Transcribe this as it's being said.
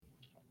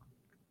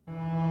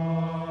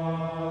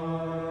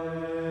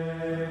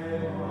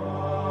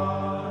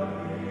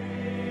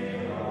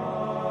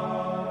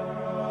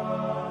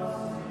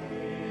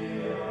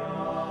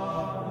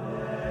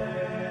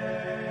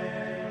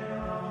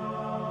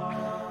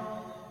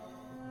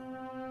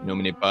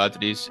Nomine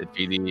Patris et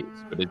Filii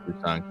Spiritus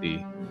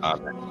Sancti.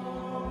 Amen.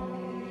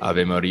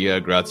 Ave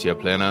Maria, gratia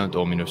plena,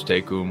 Dominus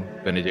tecum,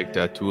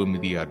 benedicta tu in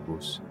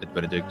mulieribus, et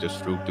benedictus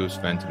fructus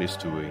ventris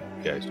tui,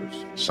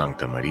 Iesus.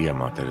 Sancta Maria,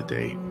 Mater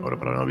Dei, ora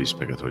pro nobis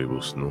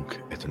peccatoribus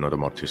nunc, et in hora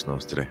mortis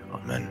nostre.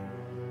 Amen.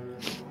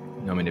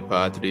 Nomine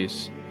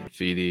Patris et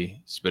Filii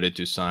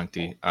Spiritus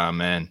Sancti.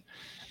 Amen.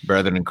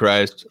 Brethren in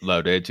Christ,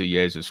 Laudetur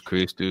Jesus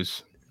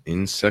Christus.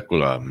 In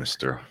secula,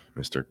 Mr.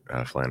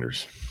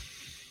 Flanders.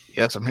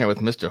 Yes, I'm here with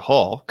Mr.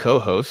 Hall,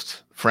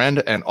 co-host,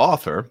 friend, and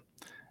author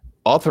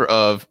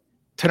of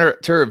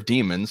Terror of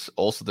Demons,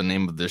 also the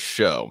name of this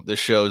show. This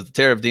show is the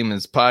Terror of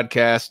Demons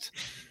podcast,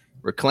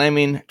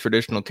 reclaiming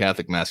traditional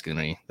Catholic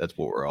masculinity. That's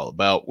what we're all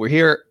about. We're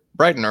here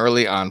bright and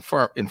early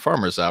in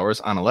farmers' hours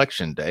on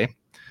election day.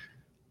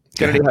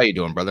 Kennedy, how you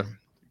doing, brother?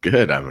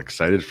 Good. I'm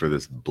excited for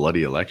this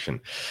bloody election.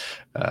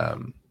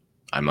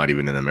 I'm not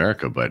even in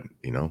America, but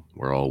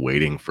we're all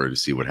waiting to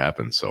see what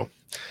happens. So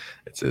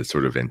it's a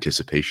sort of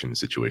anticipation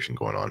situation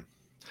going on.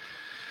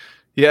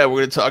 Yeah, we're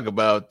going to talk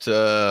about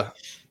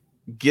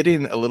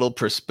getting a little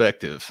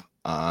perspective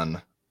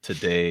on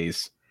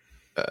today's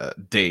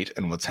date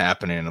and what's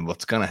happening and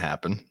what's going to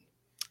happen.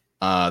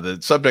 The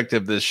subject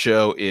of this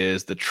show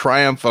is the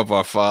triumph of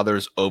our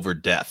fathers over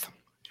death.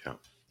 Yeah.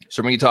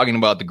 So we're going to be talking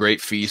about the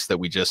great feast that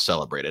we just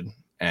celebrated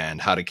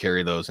and how to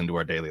carry those into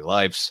our daily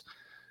lives.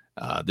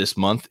 This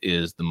month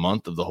is the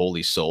month of the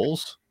Holy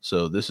Souls.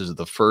 So this is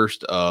the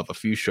first of a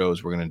few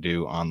shows we're going to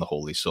do on the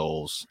Holy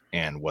Souls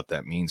and what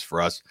that means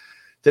for us.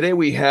 Today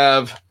we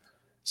have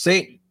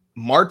Saint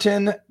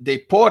Martin de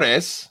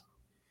Porres,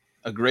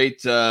 a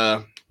great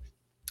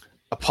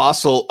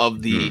apostle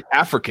of the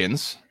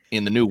Africans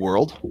in the New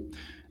World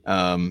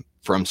from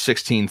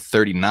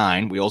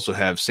 1639. We also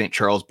have Saint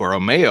Charles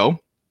Borromeo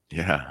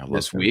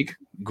this week.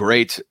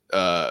 Great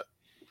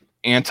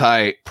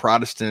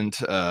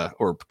anti-Protestant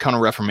or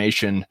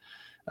Counter-Reformation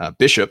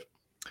bishop.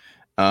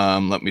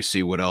 Let me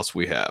see what else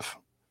we have.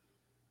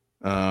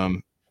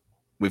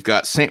 We've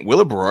got Saint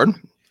Willibrord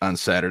on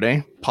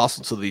Saturday,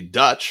 apostle to the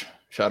Dutch.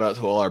 Shout out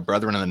to all our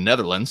brethren in the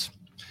Netherlands.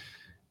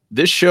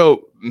 This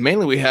show,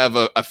 mainly we have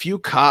a few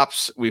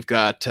cops. We've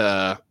got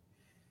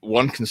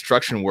one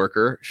construction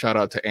worker. Shout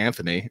out to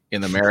Anthony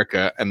in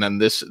America. And then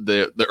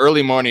the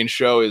early morning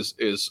show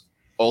is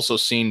also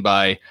seen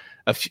by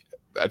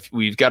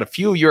we've got a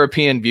few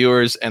European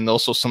viewers and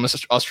also some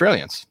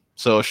Australians.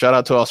 So shout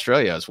out to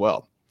Australia as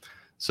well.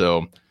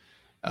 So,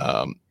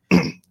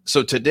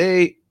 so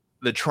today,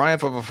 the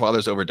triumph of our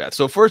fathers over death.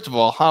 So first of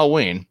all,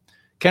 Halloween.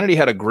 Kennedy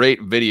had a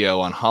great video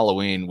on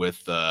Halloween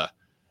with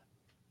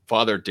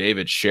Father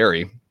David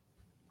Sherry.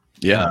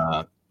 Yeah.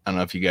 I don't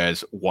know if you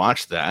guys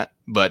watched that,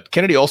 but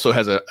Kennedy also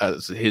has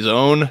his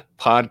own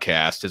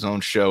podcast, his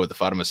own show at the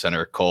Fatima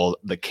Center called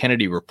The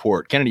Kennedy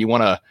Report. Kennedy, you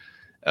want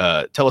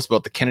to tell us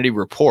about The Kennedy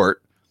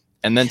Report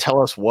and then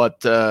tell us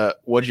what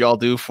y'all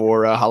do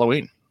for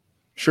Halloween?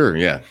 Sure.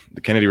 Yeah.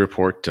 The Kennedy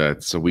Report.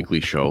 It's a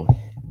weekly show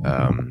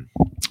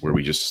where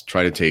we just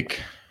try to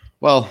take,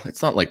 well,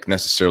 it's not like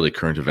necessarily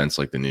current events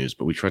like the news,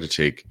 but we try to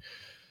take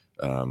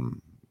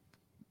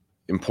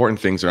important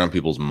things around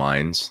people's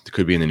minds. It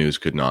could be in the news,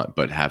 could not,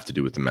 but have to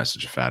do with the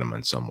message of Fatima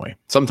in some way.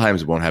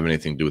 Sometimes it won't have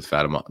anything to do with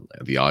Fatima.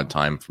 The odd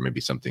time for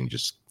maybe something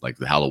just like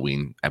the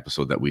Halloween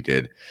episode that we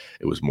did,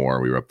 it was more,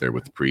 we were up there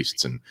with the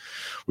priests and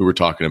we were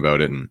talking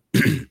about it, and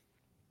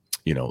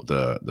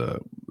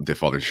the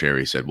Father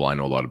Sherry said, well, I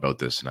know a lot about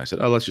this. And I said,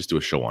 oh, let's just do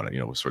a show on it.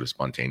 It was sort of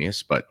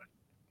spontaneous. But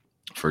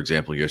for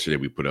example, yesterday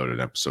we put out an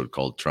episode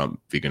called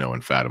Trump, Vigano,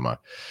 and Fatima,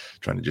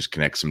 trying to just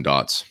connect some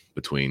dots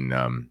between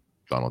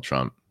Donald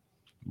Trump,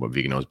 what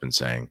Vigano has been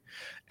saying,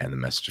 and the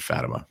message of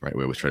Fatima, right?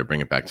 We always try to bring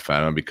it back to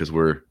Fatima because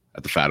we're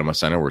at the Fatima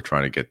Center. We're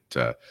trying to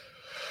get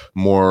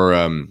more,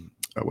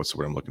 what's the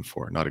word I'm looking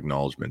for? Not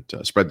acknowledgement,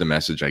 spread the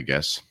message, I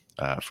guess,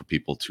 for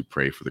people to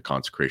pray for the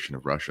consecration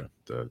of Russia,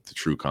 the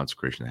true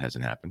consecration that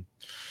hasn't happened.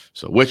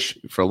 So, which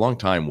for a long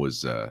time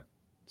was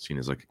seen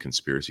as like a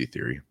conspiracy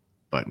theory,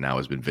 but now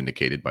has been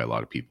vindicated by a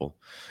lot of people,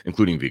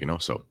 including Vigano.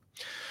 So,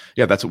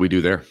 yeah, that's what we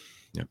do there.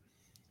 Yeah,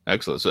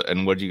 excellent. So,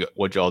 and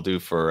what y'all do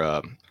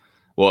for?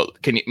 Well,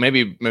 can you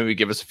maybe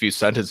give us a few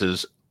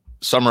sentences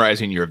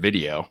summarizing your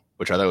video,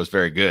 which I thought was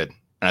very good,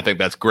 and I think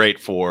that's great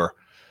for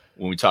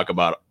when we talk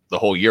about the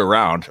whole year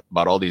round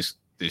about all these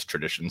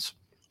traditions.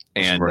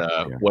 And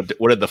what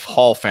did the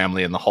Hall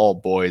family and the Hall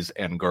boys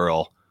and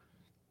girl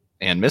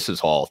and Mrs.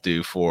 Hall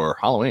do for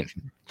Halloween?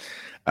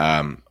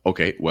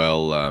 Okay,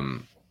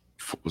 well,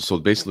 so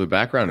basically the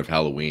background of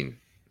Halloween,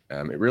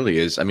 it really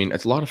is. I mean,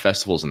 it's a lot of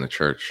festivals in the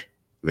church.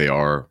 They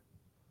are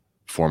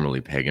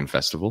formerly pagan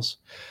festivals.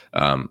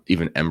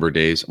 Even Ember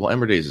Days. Well,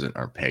 Ember Days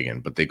aren't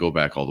pagan, but they go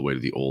back all the way to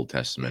the Old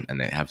Testament, and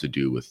they have to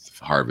do with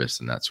harvest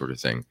and that sort of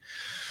thing.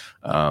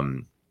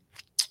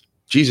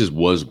 Jesus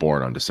was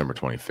born on December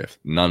 25th.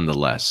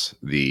 Nonetheless,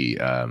 the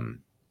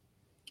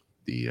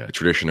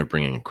tradition of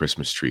bringing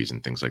Christmas trees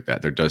and things like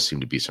that, there does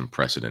seem to be some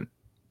precedent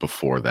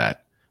before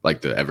that,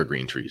 like the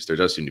evergreen trees. There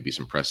does seem to be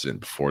some precedent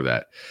before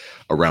that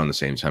around the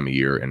same time of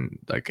year, and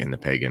like in the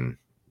pagan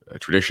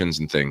traditions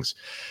and things.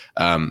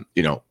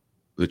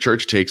 the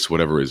church takes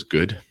whatever is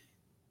good,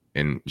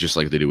 and just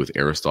like they do with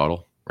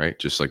Aristotle, right?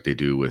 Just like they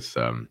do with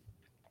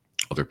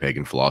other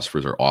pagan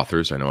philosophers or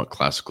authors. I know at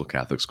classical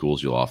Catholic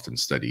schools, you'll often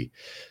study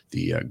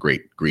the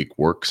great Greek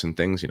works and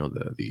things,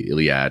 the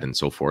Iliad and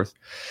so forth.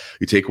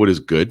 You take what is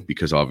good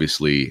because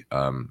obviously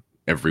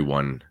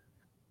everyone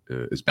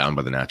is bound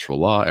by the natural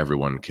law.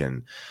 Everyone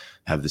can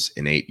have this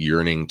innate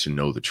yearning to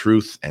know the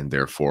truth, and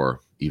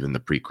therefore even the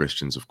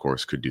pre-Christians, of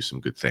course, could do some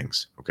good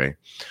things. Okay.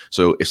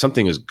 So if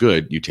something is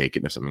good, you take it.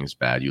 And if something is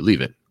bad, you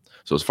leave it.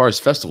 So as far as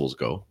festivals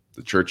go,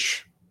 the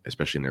church,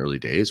 especially in the early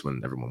days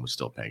when everyone was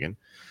still pagan,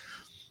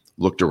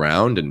 looked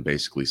around and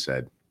basically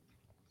said,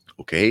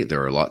 okay,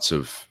 there are lots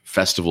of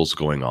festivals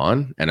going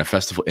on, and a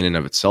festival in and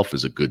of itself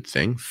is a good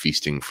thing,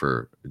 feasting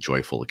for a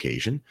joyful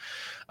occasion.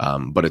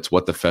 But it's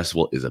what the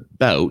festival is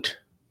about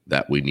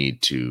that we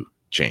need to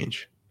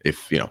change,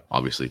 if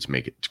obviously to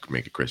make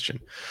it Christian.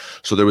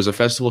 So there was a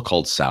festival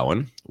called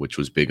Samhain, which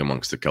was big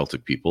amongst the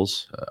Celtic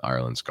peoples,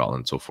 Ireland,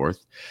 Scotland, so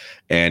forth,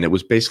 and it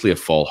was basically a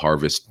fall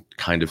harvest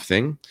kind of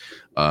thing.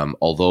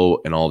 Although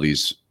in all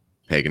these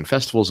pagan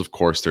festivals, of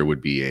course, there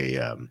would be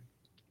a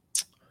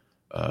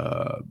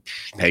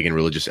pagan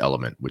religious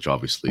element, which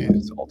obviously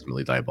is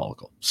ultimately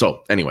diabolical.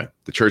 So anyway,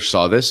 the church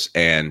saw this,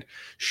 and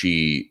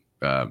she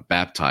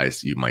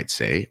baptized, you might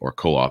say, or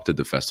co-opted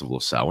the festival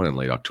of Samhain in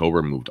late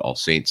October, moved All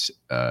Saints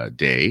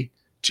Day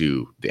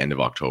to the end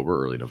of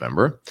October, early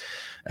November.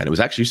 And it was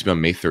actually used to be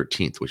on May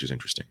 13th, which is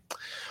interesting.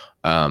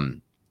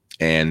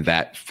 And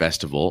that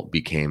festival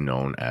became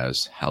known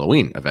as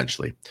Halloween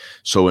eventually.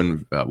 So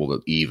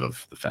the eve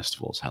of the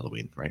festival is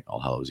Halloween, right? All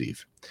Hallows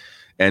Eve.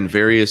 And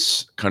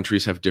various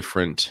countries have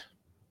different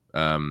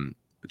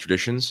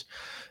traditions.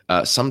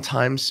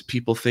 Sometimes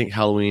people think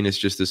Halloween is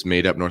just this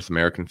made up North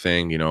American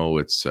thing.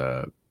 It's,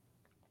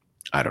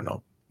 I don't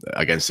know,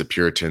 against the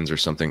Puritans or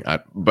something.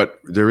 But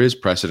there is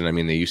precedent. I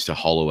mean, they used to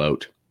hollow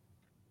out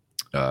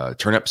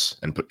turnips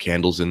and put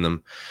candles in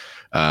them.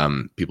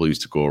 People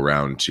used to go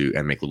around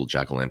and make little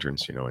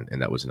jack-o'-lanterns,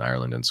 and that was in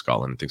Ireland and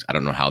Scotland and things. I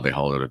don't know how they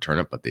hollowed out a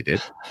turnip, but they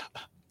did.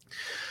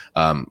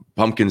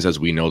 Pumpkins, as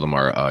we know them,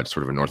 are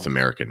sort of a North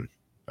American.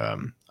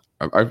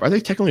 Are they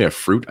technically a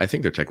fruit? I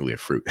think they're technically a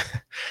fruit,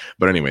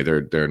 but anyway,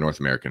 they're a North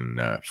American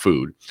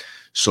food.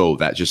 So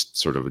that just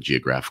sort of a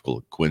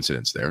geographical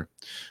coincidence there.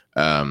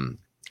 And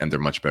they're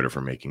much better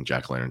for making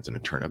jack-o'-lanterns than a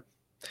turnip.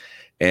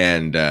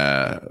 And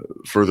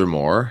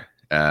furthermore,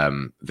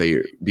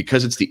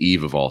 because it's the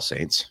eve of All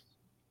Saints,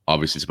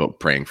 obviously it's about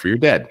praying for your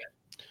dead.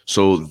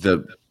 So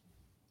the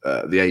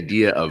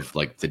idea of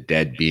like the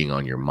dead being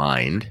on your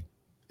mind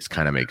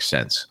kind of makes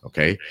sense.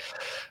 Okay.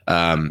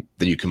 Then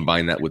you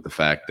combine that with the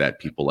fact that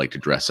people like to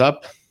dress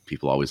up.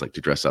 People always like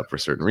to dress up for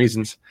certain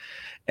reasons.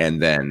 And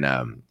then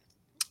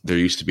there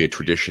used to be a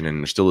tradition, and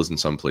there still is in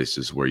some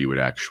places, where you would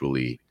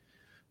actually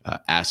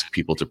ask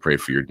people to pray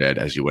for your dead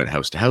as you went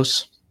house to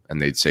house.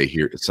 And they'd say,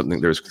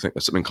 there's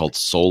something called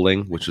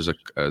souling, which is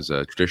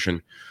a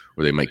tradition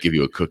where they might give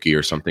you a cookie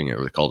or something,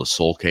 or they call it a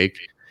soul cake.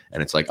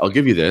 And it's like, I'll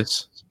give you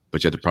this,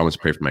 but you have to promise to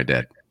pray for my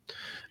dead.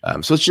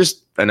 So it's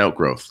just an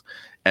outgrowth.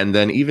 And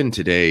then even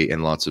today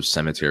in lots of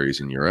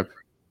cemeteries in Europe,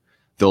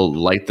 they'll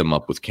light them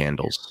up with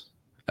candles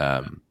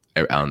on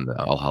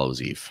All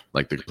Hallows Eve.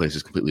 Like the place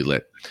is completely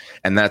lit.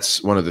 And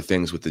that's one of the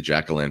things with the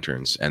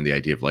jack-o'-lanterns and the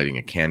idea of lighting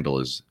a candle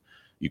is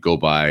you go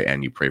by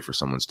and you pray for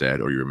someone's dead,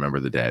 or you remember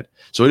the dead.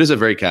 So it is a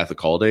very Catholic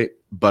holiday,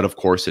 but of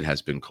course it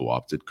has been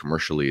co-opted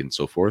commercially and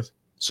so forth.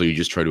 So you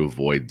just try to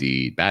avoid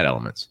the bad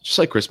elements, just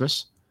like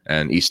Christmas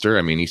and Easter.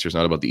 I mean, Easter's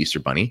not about the Easter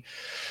bunny,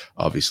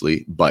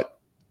 obviously, but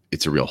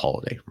it's a real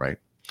holiday, right?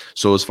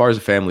 So as far as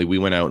a family, we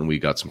went out and we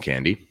got some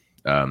candy.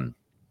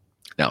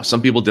 Now,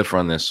 some people differ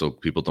on this, so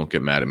people don't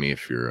get mad at me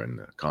if you're in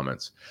the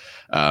comments.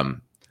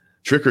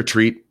 Trick or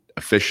treat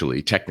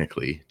officially,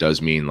 technically,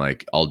 does mean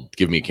like, I'll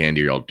give me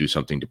candy or I'll do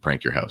something to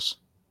prank your house.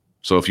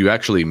 So if you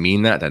actually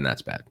mean that, then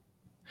that's bad.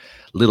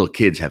 Little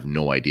kids have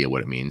no idea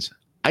what it means.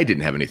 I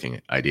didn't have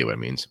idea what it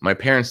means. My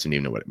parents didn't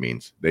even know what it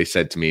means. They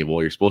said to me,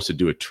 well, you're supposed to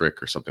do a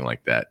trick or something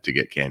like that to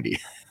get candy.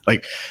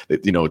 Like,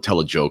 tell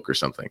a joke or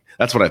something.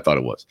 That's what I thought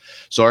it was.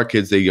 So our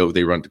kids, they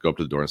run to go up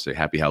to the door and say,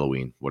 Happy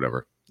Halloween,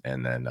 whatever.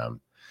 And then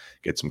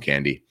get some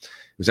candy.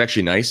 It was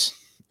actually nice.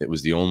 It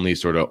was the only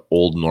sort of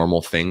old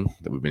normal thing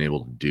that we've been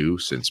able to do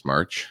since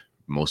March.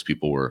 Some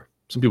people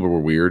were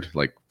weird,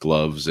 like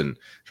gloves and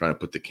trying to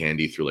put the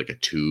candy through like a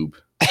tube.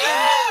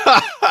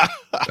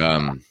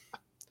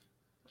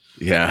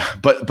 Yeah,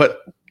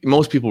 but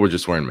most people were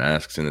just wearing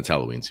masks, and it's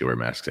Halloween, so you wear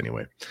masks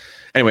anyway.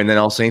 Anyway, and then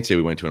All Saints Day,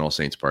 we went to an All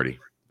Saints party,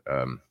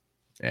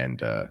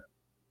 and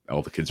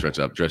all the kids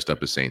dressed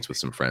up as saints with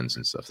some friends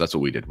and stuff. That's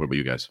what we did. What about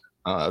you guys?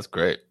 Oh, that's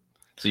great.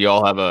 So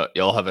y'all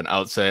have an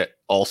outside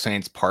All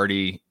Saints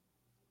party,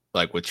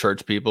 like with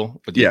church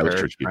people? With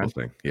church people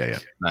thing. Yeah.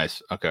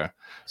 Nice. Okay.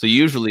 So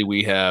usually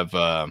we have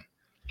an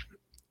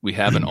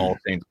All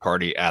Saints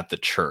party at the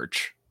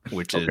church,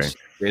 which is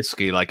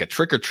basically like a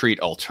trick or treat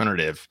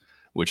alternative,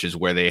 which is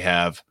where they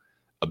have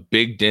a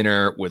big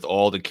dinner with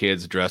all the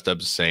kids dressed up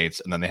as saints,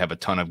 and then they have a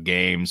ton of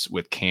games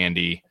with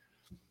candy,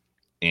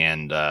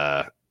 and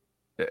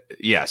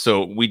Yeah,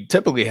 so we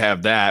typically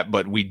have that,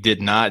 but we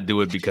did not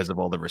do it because of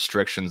all the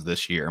restrictions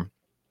this year.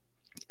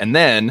 And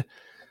then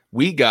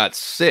we got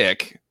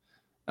sick.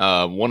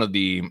 One of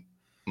the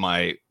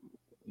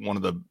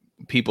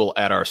people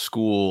at our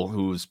school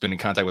who's been in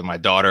contact with my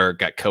daughter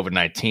got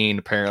COVID-19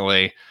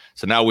 apparently.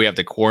 So now we have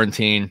to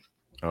quarantine.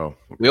 Oh, okay.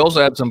 We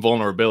also have some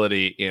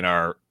vulnerability in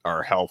our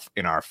health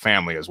in our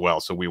family as well.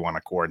 So we want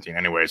to quarantine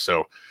anyway.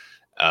 So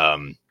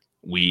then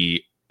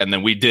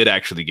we did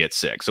actually get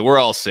sick. So we're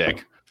all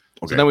sick.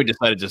 Okay. So then we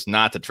decided just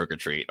not to trick or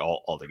treat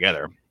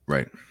altogether.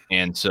 Right.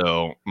 And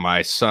so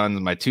my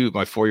son, my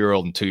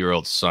 4-year-old and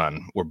 2-year-old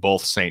son were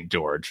both St.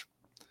 George.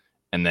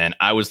 And then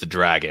I was the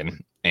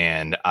dragon,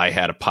 and I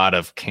had a pot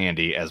of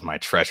candy as my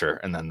treasure.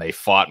 And then they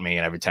fought me,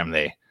 and every time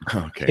they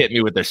hit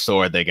me with their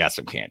sword, they got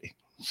some candy.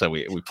 So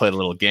we played a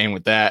little game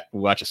with that.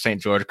 We watched a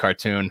St. George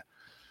cartoon.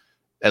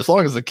 As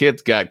long as the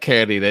kids got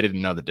candy, they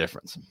didn't know the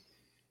difference.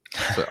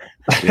 So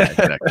yeah,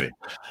 exactly.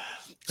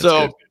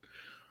 So good.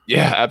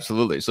 Yeah,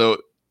 absolutely. So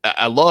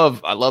I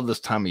love this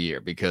time of year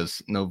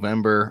because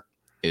November,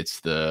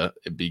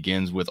 it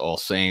begins with All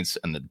Saints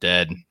and the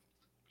dead,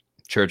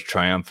 church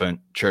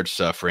triumphant, church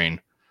suffering.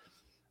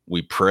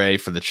 We pray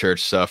for the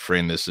church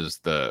suffering. This is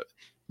the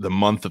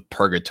month of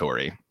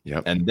purgatory.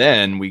 Yep. And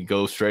then we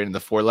go straight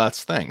into Four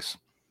Last Things.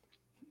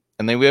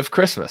 And then we have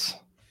Christmas.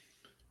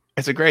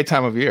 It's a great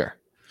time of year.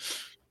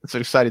 It's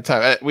an exciting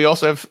time. We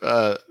also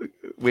have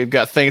we've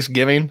got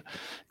Thanksgiving.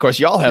 Of course,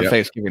 y'all have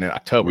Thanksgiving in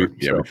October.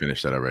 We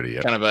finished that already.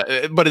 Yeah, kind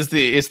of but it's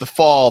the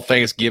fall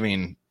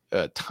Thanksgiving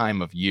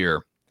time of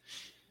year.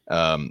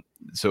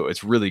 So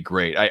it's really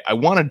great. I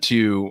wanted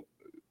to.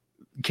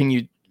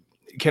 Kennedy,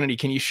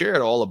 can you share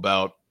it all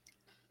about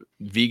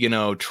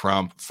Vigano,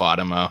 Trump,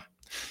 Fatima?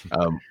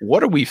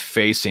 What are we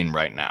facing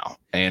right now?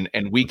 And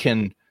then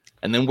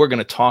we're going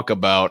to talk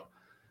about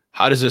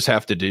how does this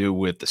have to do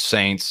with the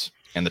saints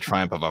and the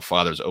triumph of our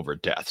fathers over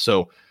death.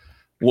 So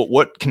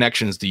what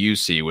connections do you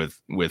see with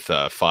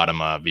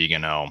Fatima,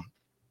 Vigano,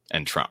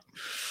 and Trump?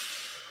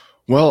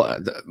 Well,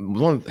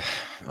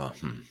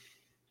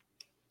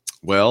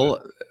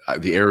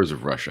 the errors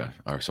of Russia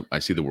are. I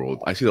see the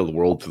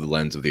world through the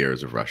lens of the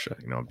errors of Russia.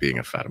 Being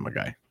a Fatima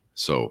guy,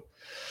 so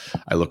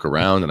I look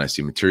around and I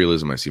see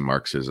materialism, I see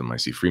Marxism, I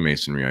see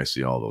Freemasonry, I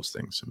see all those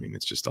things. I mean,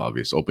 it's just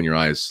obvious. Open your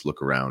eyes,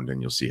 look around,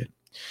 and you'll see it.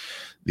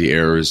 The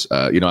errors.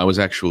 I was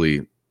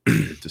actually.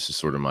 This is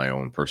sort of my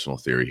own personal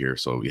theory here,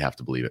 so you have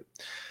to believe it.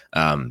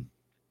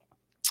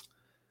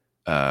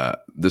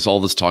 This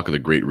talk of the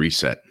Great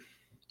Reset.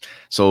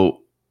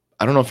 So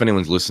I don't know if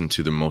anyone's listened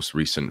to the most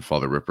recent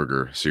Father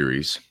Ripperger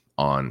series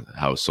on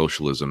how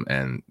socialism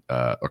and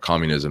or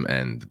communism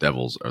and the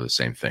devils are the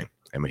same thing.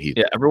 I mean,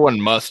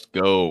 everyone must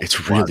go.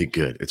 It's really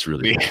good. It's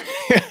really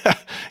good.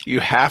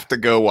 You have to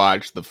go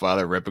watch the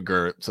Father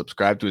Ripperger.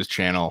 Subscribe to his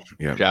channel.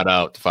 Yeah. Shout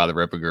out to Father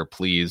Ripperger.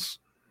 Please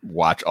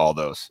watch all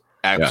those.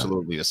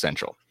 Absolutely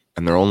essential.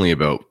 And they're only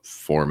about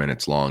 4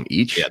 minutes long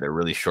each. Yeah, they're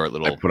really short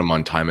little. I put them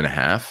on time and a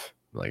half.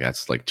 Like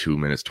that's like 2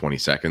 minutes, 20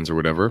 seconds or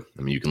whatever.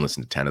 I mean, you can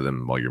listen to 10 of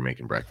them while you're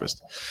making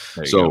breakfast.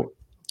 So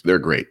they're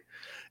great.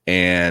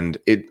 And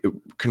it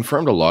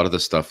confirmed a lot of the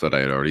stuff that I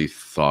had already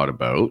thought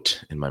about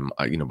in my,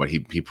 but he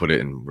put it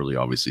in really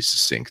obviously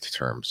succinct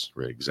terms,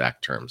 really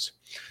exact terms.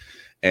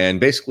 And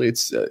basically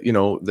it's,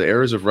 the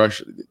errors of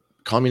Russia,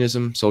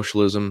 communism,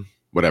 socialism,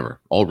 whatever,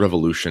 all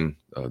revolution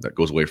that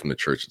goes away from the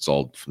church, it's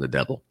all from the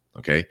devil.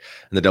 Okay.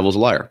 And the devil's a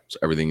liar. So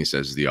everything he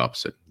says is the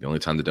opposite. The only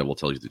time the devil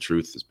tells you the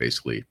truth is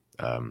basically,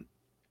 he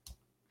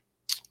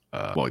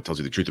tells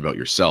you the truth about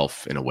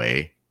yourself in a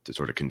way to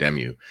sort of condemn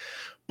you,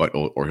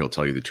 or he'll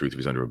tell you the truth if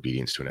he's under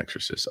obedience to an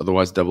exorcist.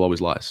 Otherwise, the devil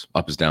always lies.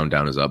 Up is down,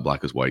 down is up,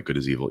 black is white, good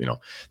is evil,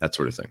 that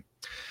sort of thing.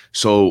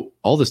 So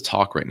all this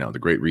talk right now, the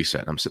Great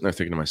Reset, I'm sitting there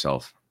thinking to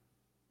myself,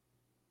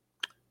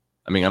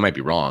 I mean, I might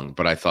be wrong,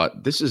 but I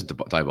thought this is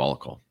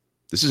diabolical.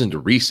 This isn't a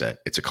reset;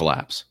 it's a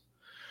collapse.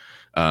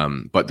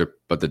 But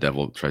the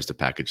devil tries to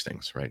package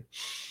things, right?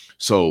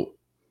 So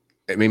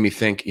it made me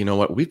think, you know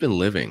what? We've been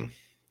living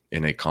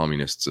in a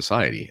communist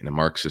society, in a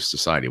Marxist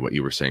society. What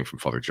you were saying from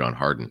Father John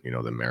Hardin, the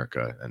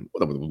America and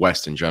the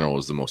West in general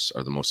are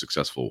the most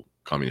successful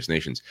communist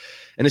nations,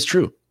 and it's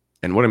true.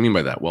 And what I mean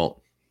by that,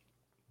 well,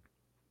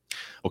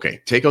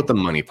 okay, take out the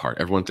money part.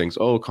 Everyone thinks,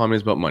 oh,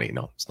 communism is about money.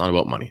 No, it's not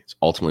about money. It's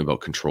ultimately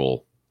about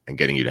control and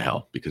getting you to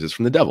hell because it's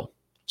from the devil.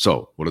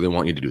 So what do they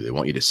want you to do? They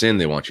want you to sin.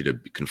 They want you to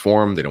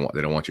conform. They don't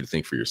want you to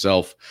think for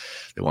yourself.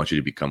 They want you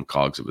to become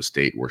cogs of a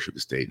state, worship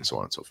the state, and so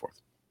on and so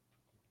forth.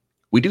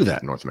 We do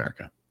that in North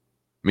America.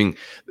 I mean,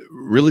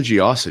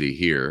 religiosity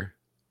here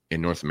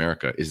in North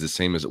America is the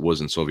same as it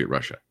was in Soviet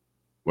Russia.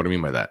 What do I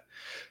mean by that?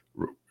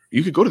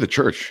 You could go to the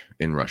church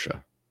in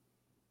Russia,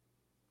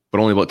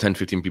 but only about 10,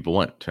 15 people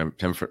went. 10,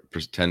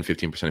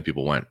 15% of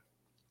people went.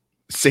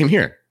 Same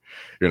here.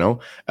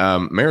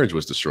 Marriage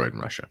was destroyed in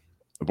Russia.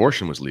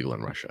 Abortion was legal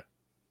in Russia.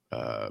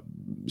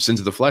 Sins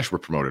of the flesh were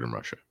promoted in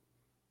Russia.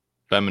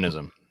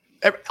 Feminism.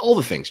 All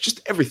the things,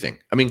 just everything.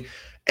 I mean,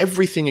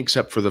 everything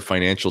except for the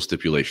financial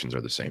stipulations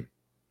are the same.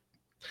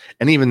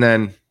 And even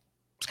then,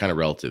 it's kind of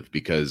relative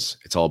because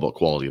it's all about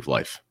quality of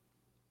life.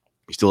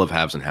 You still have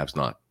haves and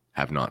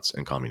have-nots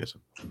in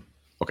communism.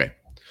 Okay.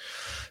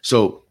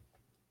 So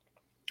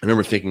I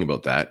remember thinking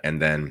about that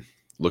and then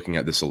looking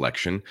at this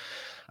election.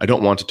 I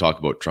don't want to talk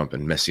about Trump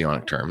in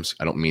messianic terms.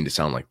 I don't mean to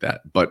sound like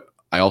that, but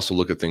I also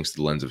look at things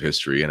through the lens of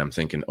history, and I'm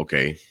thinking,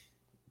 okay,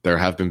 there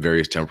have been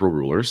various temporal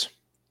rulers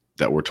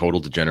that were total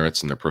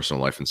degenerates in their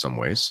personal life in some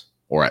ways,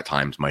 or at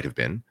times might have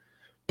been,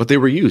 but they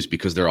were used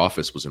because their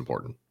office was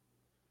important.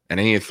 And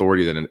any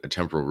authority that a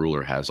temporal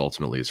ruler has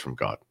ultimately is from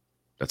God.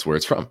 That's where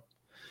it's from.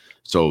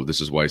 So this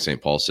is why St.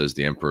 Paul says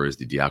the emperor is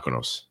the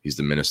diakonos. He's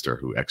the minister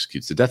who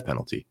executes the death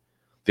penalty.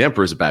 The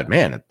emperor is a bad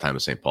man at the time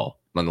of St. Paul.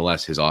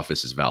 Nonetheless, his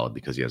office is valid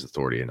because he has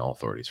authority, and all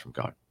authority is from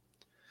God.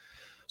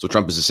 So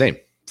Trump is the same,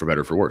 for better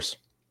or for worse.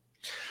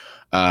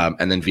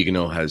 And then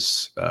Vigano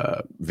has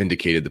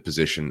vindicated the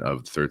position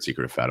of the third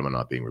secret of Fatima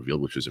not being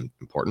revealed, which is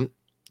important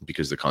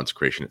because the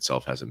consecration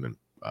itself hasn't been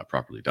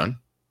properly done.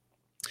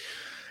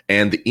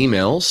 And the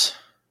emails,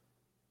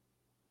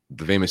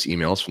 the famous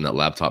emails from that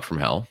laptop from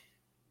hell.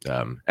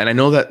 And I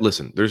know that,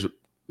 listen, there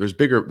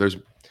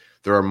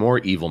are more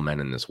evil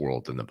men in this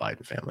world than the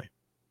Biden family.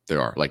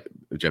 There are, like,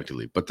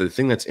 objectively. But the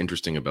thing that's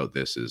interesting about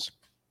this is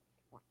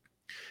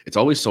it's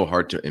always so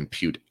hard to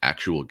impute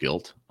actual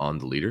guilt on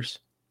the leaders.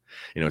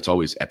 You know, it's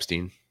always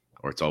Epstein,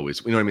 or it's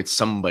always, you know what I mean? It's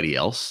somebody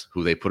else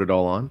who they put it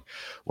all on.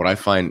 What I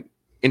find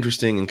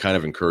interesting and kind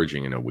of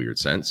encouraging in a weird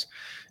sense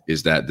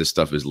is that this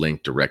stuff is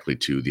linked directly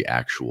to the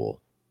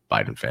actual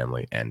Biden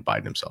family and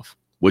Biden himself,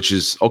 which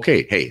is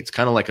okay. Hey, it's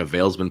kind of like a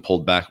veil's been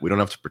pulled back. We don't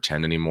have to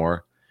pretend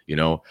anymore. You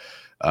know,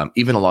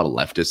 even a lot of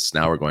leftists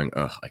now are going,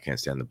 oh, I can't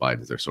stand the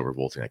Bidens. They're so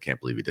revolting. I can't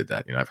believe he did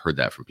that. You know, I've heard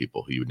that from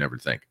people who you would never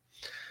think.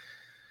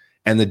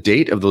 And the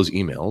date of those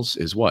emails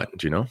is what?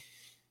 Do you know?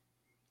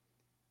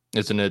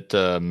 Isn't it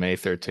May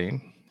 13?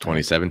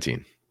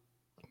 2017.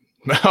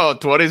 Oh,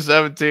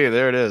 2017.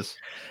 There it is.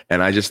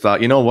 And I just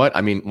thought, you know what?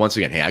 I mean, once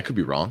again, hey, I could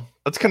be wrong.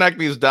 Let's connect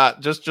these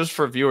dots just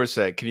for viewers'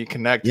 sake. Can you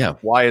connect? Yeah.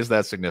 Why is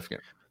that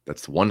significant?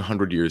 That's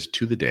 100 years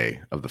to the day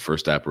of the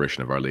first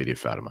apparition of Our Lady of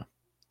Fatima.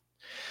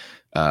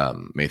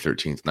 May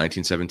 13th,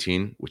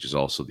 1917, which is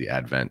also the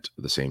advent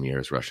of the same year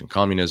as Russian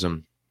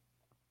communism.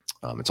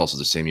 It's also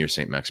the same year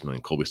St.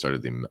 Maximilian Kolbe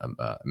started the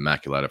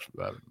Immaculata,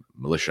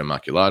 Militia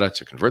Immaculata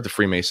to convert the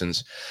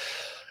Freemasons.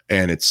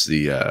 And it's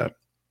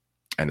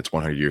it's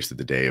 100 years to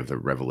the day of the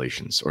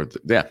revelations, or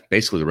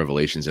basically the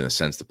revelations, in a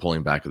sense, the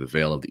pulling back of the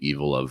veil of the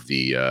evil of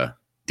the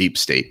deep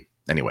state.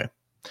 Anyway.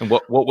 And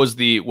what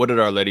did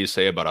Our Lady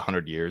say about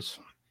 100 years?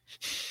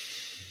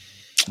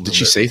 Did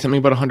she say something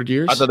about 100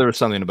 years? I thought there was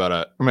something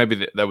about or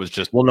maybe that was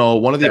just. Well, no.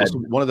 One of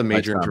the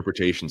major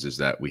interpretations is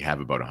that we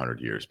have about 100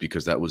 years,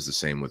 because that was the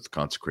same with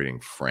consecrating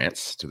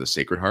France to the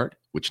Sacred Heart,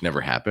 which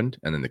never happened,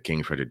 and then the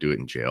king tried to do it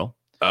in jail.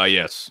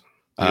 Yes.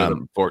 Leo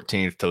the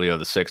 14th to Leo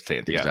the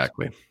 16th. Yeah.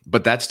 Exactly.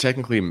 But that's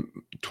technically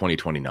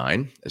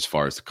 2029 as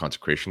far as the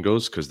consecration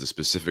goes, because the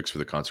specifics for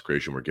the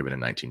consecration were given in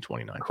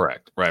 1929.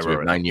 Correct. Right. So we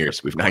have 9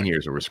 years. We have 9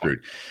 years, or we're screwed.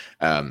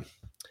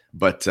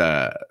 But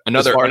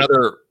another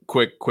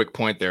quick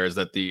point there is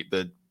that the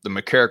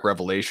McCarrick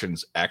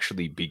revelations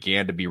actually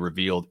began to be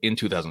revealed in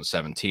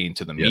 2017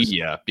 to the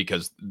media,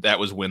 because that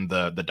was when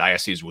the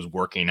diocese was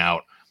working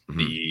out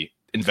the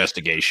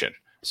investigation.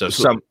 So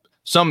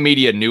some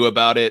media knew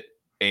about it,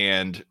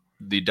 and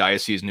the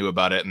diocese knew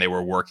about it, and they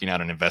were working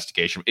out an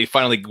investigation. It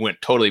finally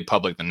went totally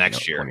public the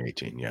next year,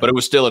 2018. Yeah, but it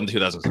was still in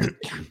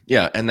 2017.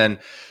 Yeah, and then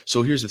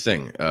so here's the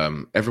thing: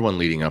 everyone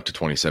leading up to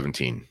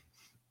 2017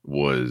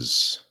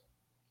 was.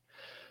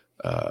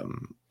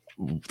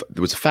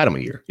 There was a Fatima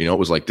year, you know, it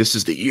was like, this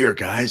is the year,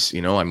 guys.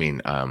 You know, I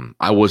mean,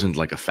 I wasn't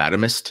like a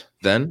Fatimist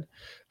then.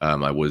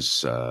 I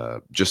was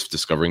just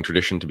discovering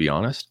tradition, to be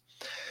honest.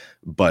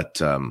 But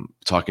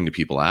talking to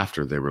people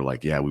after, they were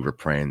like, yeah, we were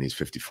praying these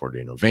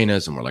 54-day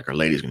novenas, and we're like, Our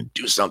Lady's going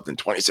to do something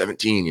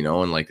 2017, you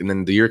know, and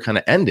then the year kind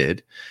of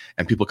ended,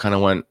 and people kind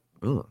of went,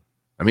 oh.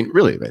 I mean,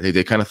 really,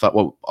 they kind of thought,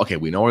 well, okay,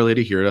 we know Our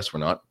Lady heard us. We're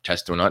not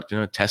going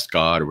to test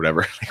God or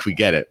whatever. Like, we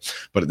get it.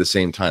 But at the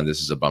same time,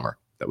 this is a bummer.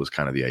 That was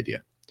kind of the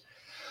idea.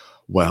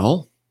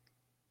 Well,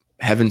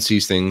 heaven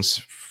sees things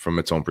from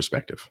its own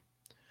perspective.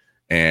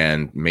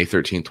 And May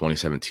 13,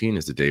 2017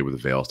 is the day where the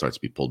veil starts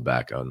to be pulled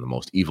back on the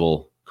most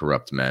evil,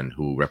 corrupt men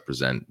who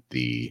represent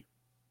the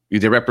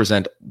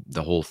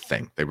whole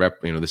thing.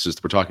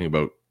 We're talking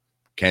about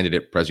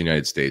candidate president of the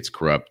United States,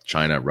 corrupt,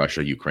 China,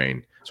 Russia,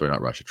 Ukraine. Sorry,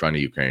 not Russia, China,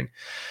 Ukraine,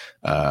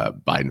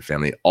 Biden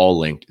family, all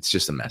linked. It's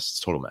just a mess. It's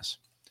a total mess.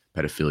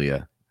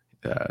 Pedophilia.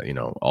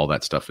 All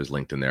that stuff is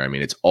linked in there. I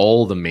mean, it's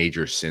all the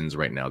major sins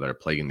right now that are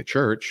plaguing the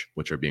church,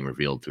 which are being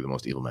revealed through the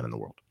most evil men in the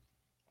world.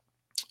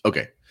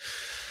 Okay.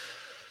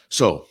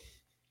 So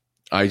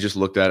I just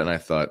looked at it and I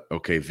thought,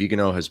 okay,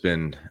 Vigano has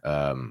been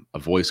a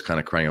voice kind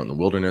of crying out in the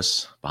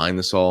wilderness behind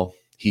this all.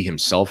 He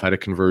himself had a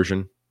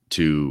conversion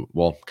to,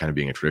 well, kind of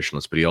being a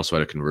traditionalist, but he also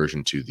had a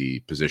conversion to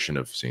the position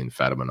of seeing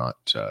Fatima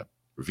not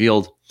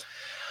revealed.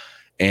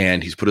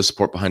 And he's put his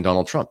support behind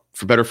Donald Trump,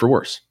 for better or for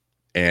worse.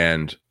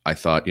 And I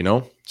thought,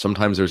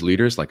 sometimes there's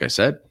leaders, like I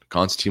said,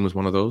 Constantine was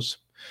one of those.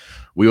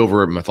 We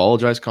over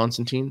mythologize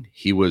Constantine.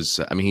 He was,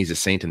 I mean, he's a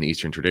saint in the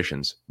Eastern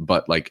traditions,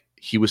 but like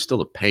he was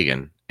still a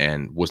pagan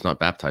and was not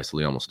baptized till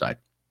he almost died.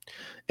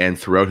 And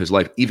throughout his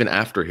life, even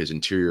after his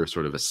interior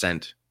sort of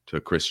ascent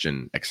to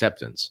Christian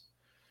acceptance,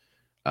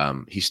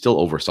 he still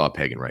oversaw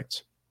pagan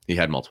rites. He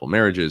had multiple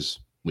marriages.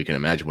 We can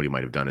imagine what he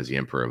might have done as the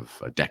emperor of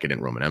a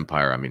decadent Roman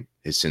Empire. I mean,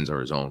 his sins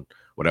are his own,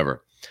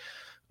 whatever.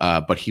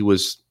 But he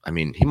was, I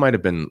mean, he might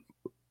have been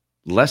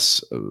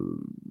less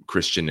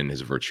Christian in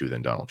his virtue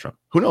than Donald Trump.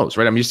 Who knows,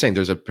 right? I'm just saying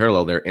there's a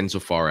parallel there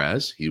insofar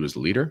as he was the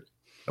leader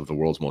of the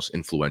world's most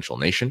influential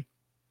nation.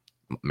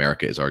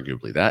 America is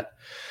arguably that.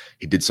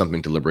 He did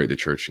something to liberate the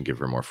church and give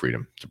her more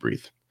freedom to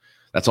breathe.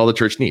 That's all the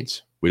church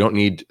needs. We don't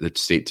need the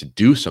state to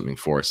do something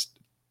for us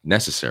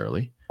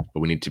necessarily, but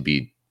we need to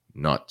be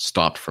not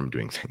stopped from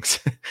doing things.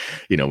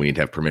 We need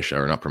to have permission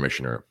or not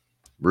permission or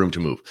room to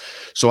move.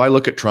 So I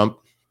look at Trump,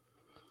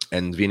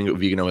 and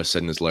Vigano has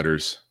said in his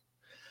letters,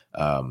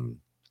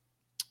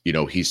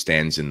 he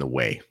stands in the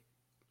way.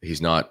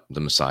 He's not the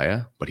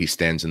Messiah, but he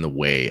stands in the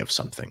way of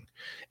something.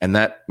 And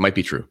that might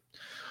be true.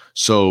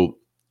 So,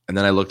 and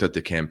then I looked at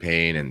the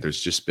campaign, and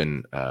there's just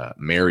been,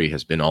 Mary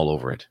has been all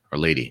over it. Our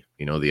Lady,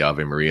 the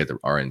Ave Maria, the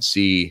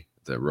RNC,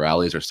 the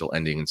rallies are still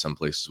ending in some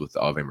places with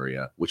the Ave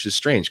Maria, which is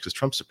strange because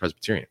Trump's a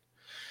Presbyterian.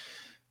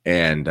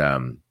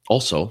 And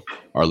also,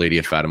 Our Lady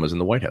of Fatima is in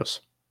the White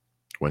House.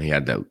 When he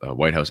had the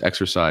White House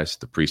exercise,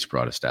 the priest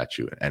brought a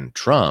statue, and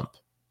Trump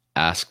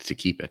asked to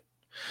keep it.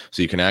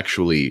 So you can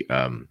actually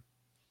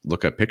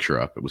look a picture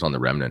up. It was on the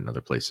Remnant and other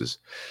places.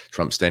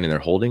 Trump standing there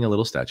holding a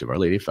little statue of Our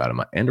Lady of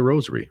Fatima and a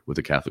rosary with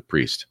a Catholic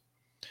priest.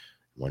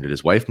 When did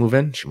his wife move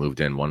in? She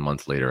moved in 1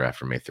 month later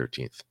after May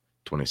 13th,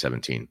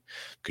 2017,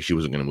 because she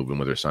wasn't going to move in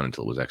with her son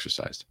until it was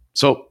exercised.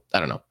 So I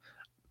don't know.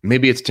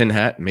 Maybe it's tin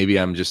hat. Maybe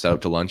I'm just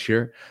out to lunch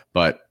here,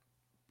 but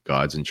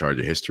God's in charge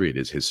of history. It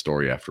is his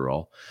story after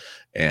all.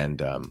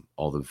 And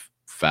all the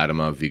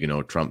Fatima,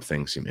 Vigano, Trump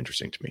things seem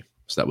interesting to me.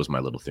 So that was my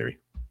little theory.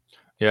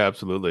 Yeah,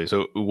 absolutely.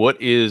 So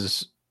what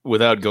is,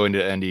 without going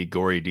to any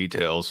gory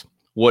details,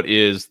 what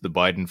is the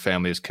Biden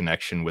family's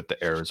connection with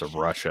the heirs of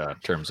Russia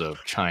in terms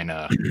of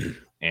China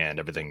and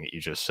everything that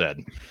you just said?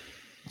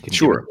 Can you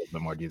give a little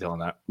bit more detail on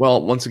that?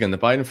 Well, once again, the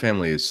Biden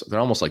family they're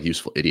almost like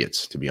useful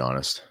idiots, to be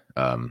honest.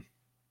 And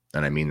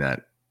I mean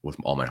that with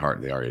all my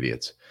heart. They are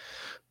idiots.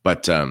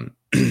 But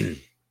the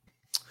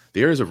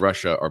heirs of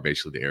Russia are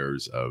basically the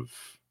heirs of,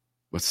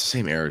 what's the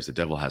same heirs? The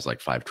devil has like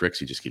 5 tricks.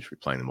 He just keeps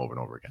replaying them over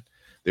and over again.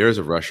 The heirs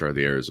of Russia are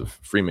the heirs of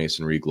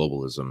Freemasonry,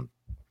 globalism,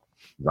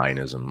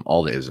 Zionism,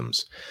 all the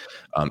isms,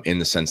 in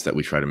the sense that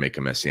we try to make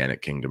a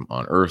messianic kingdom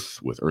on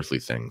earth with earthly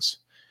things.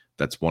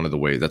 That's one of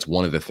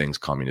the things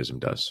communism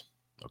does.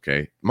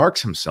 Okay.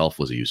 Marx himself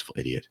was a useful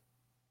idiot.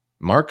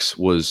 Marx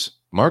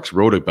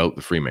wrote about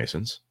the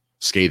Freemasons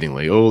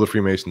scathingly. Oh, the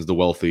Freemasons, the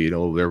wealthy,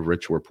 they're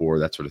rich, we're poor,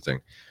 that sort of thing.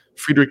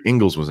 Friedrich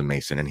Engels was a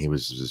Mason, and he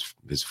was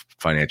his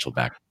financial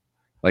back.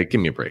 Like,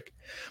 give me a break.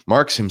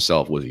 Marx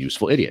himself was a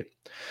useful idiot.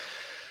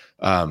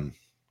 The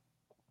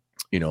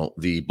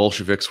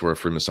Bolsheviks were a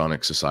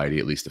Freemasonic society,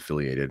 at least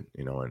affiliated,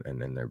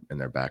 and in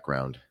their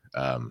background.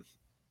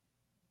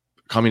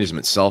 Communism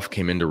itself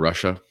came into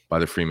Russia by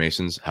the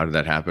Freemasons. How did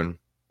that happen?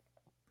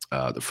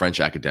 The French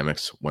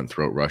academics went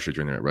throughout Russia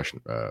during the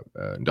Russian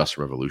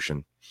Industrial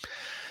Revolution,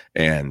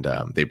 and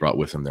they brought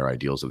with them their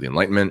ideals of the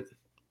Enlightenment.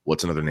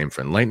 What's another name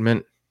for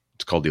Enlightenment?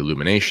 It's called the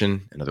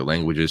Illumination. In other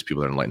languages,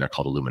 people that are enlightened are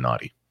called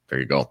Illuminati. There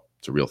you go.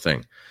 It's a real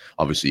thing.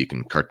 Obviously, you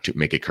can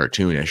make it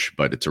cartoonish,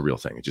 but it's a real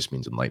thing. It just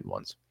means enlightened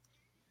ones.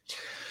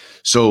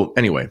 So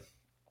anyway,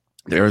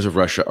 the heirs of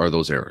Russia are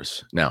those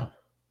heirs. Now,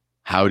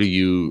 how do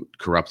you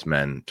corrupt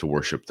men to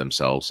worship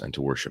themselves and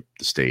to worship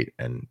the state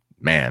and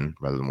man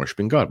rather than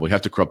worshiping God? Well, you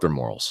have to corrupt their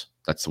morals.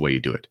 That's the way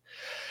you do it.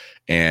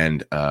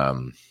 And I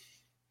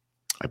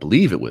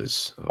believe it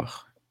was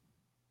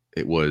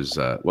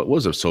what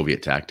was a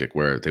Soviet tactic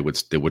where they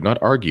would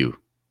not argue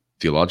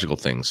theological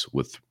things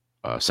with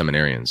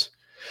seminarians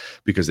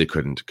because they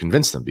couldn't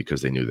convince them,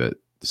 because they knew that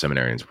the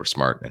seminarians were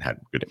smart and had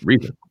good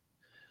reason.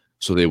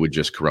 So they would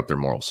just corrupt their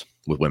morals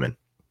with women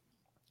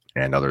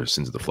and other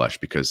sins of the flesh,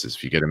 because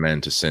if you get a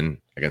man to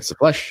sin against the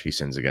flesh, he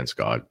sins against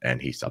God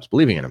and he stops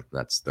believing in him.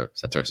 That's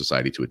our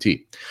society to a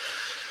T.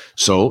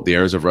 So the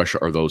heirs of Russia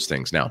are those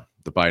things. Now,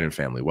 the Biden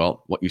family,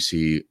 well, what you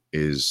see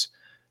is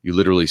you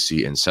literally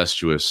see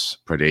incestuous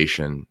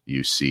predation.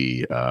 You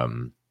see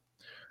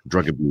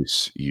drug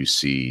abuse. You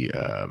see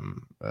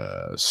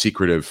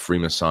secretive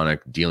Freemasonic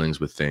dealings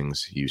with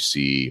things. You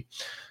see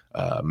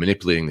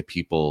manipulating the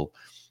people.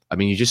 I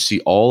mean, you just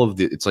see all of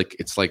the. It's like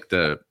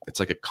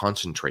a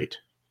concentrate.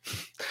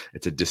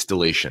 It's a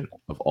distillation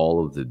of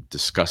all of the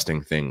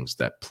disgusting things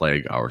that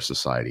plague our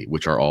society,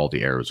 which are all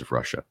the heirs of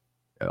Russia,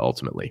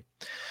 ultimately.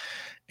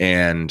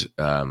 And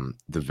the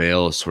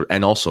veil is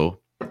and also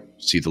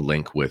see the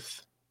link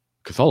with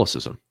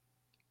Catholicism.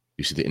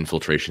 You see the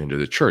infiltration into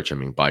the church. I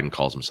mean, Biden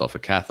calls himself a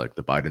Catholic.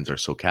 The Bidens are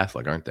so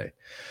Catholic, aren't they?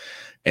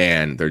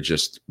 And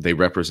they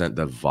represent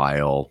the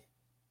vile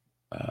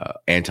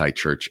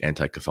anti-church,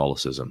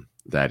 anti-Catholicism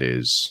that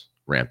is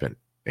rampant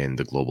in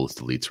the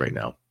globalist elites right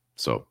now.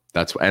 So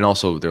And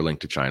also they're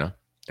linked to China.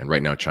 And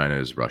right now, China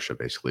is Russia,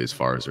 basically, as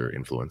far as their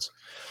influence.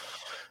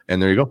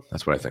 And there you go.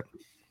 That's what I think.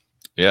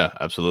 Yeah,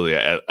 absolutely.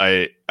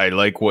 I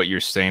like what you're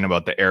saying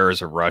about the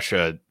errors of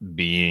Russia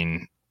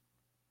being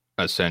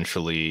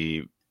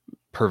essentially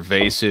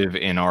pervasive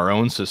in our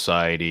own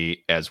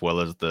society as well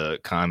as the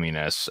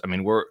communists. I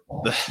mean,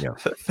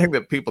 the thing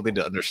that people need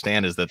to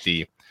understand is that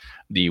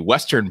the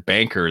Western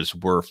bankers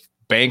were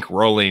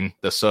bankrolling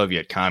the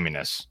Soviet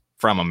communists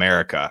from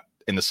America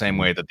in the same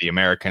way that the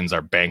Americans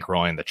are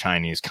bankrolling the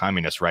Chinese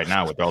communists right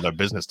now with all their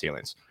business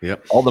dealings.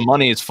 Yep. All the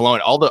money is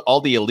flowing. All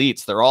the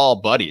elites, they're all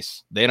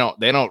buddies. They don't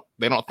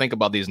think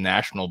about these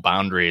national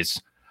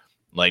boundaries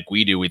like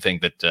we do. We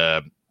think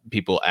that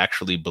people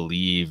actually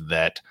believe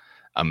that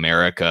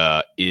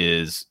America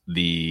is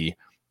the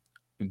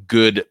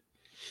good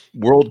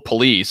world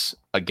police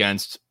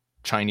against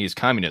Chinese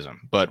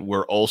communism, but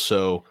we're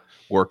also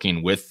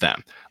working with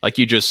them. Like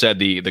you just said,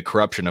 the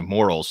corruption of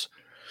morals.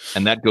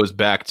 And that goes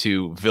back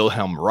to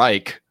Wilhelm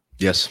Reich,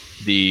 yes,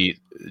 the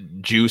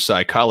Jew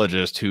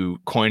psychologist who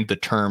coined the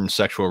term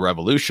sexual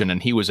revolution.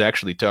 And he was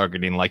actually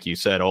targeting, like you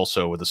said,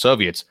 also with the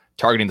Soviets,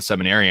 targeting the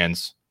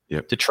seminarians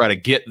to try to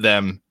get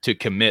them to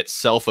commit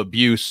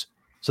self-abuse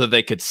so that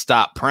they could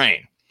stop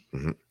praying.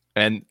 Mm-hmm.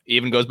 And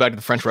even goes back to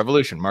the French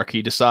Revolution,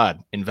 Marquis de Sade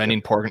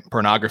inventing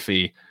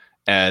pornography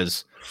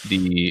as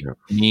the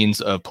means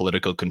of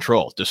political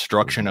control,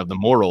 destruction of the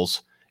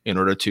morals in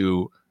order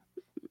to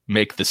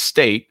make the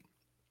state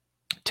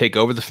take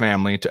over the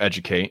family to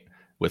educate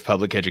with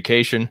public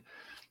education.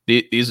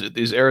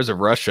 These eras of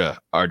Russia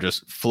are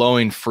just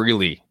flowing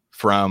freely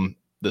from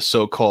the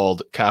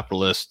so-called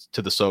capitalist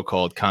to the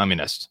so-called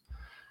communist.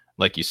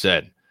 Like you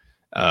said,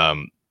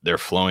 they're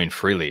flowing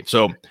freely.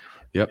 So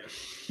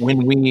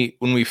when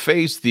we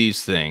face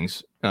these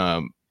things,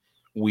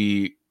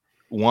 we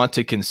want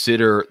to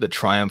consider the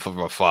triumph of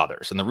our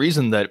fathers. And the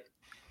reason that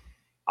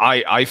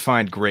I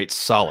find great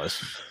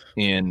solace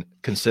in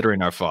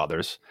considering our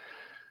fathers,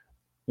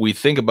 we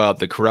think about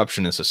the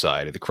corruption in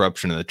society, the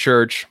corruption in the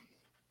church.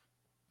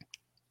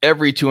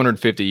 Every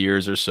 250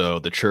 years or so,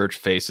 the church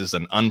faces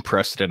an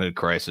unprecedented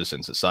crisis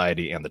in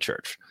society and the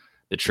church.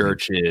 The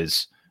church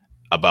is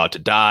about to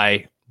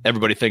die.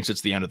 Everybody thinks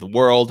it's the end of the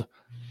world.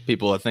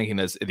 People are thinking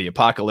it's the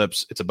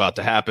apocalypse. It's about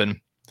to happen.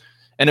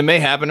 And it may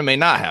happen, it may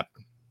not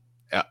happen.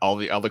 All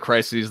the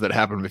crises that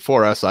happened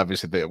before us,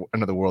 obviously the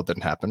end of the world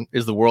didn't happen.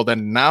 Is the world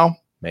ending now?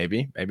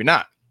 Maybe, maybe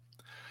not.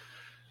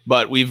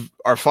 But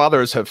our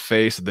fathers have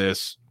faced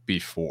this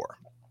before.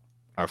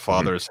 Our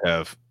fathers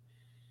have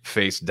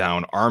faced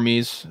down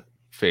armies,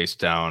 faced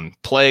down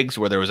plagues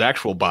where there was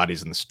actual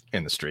bodies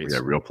in the streets.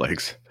 Yeah, real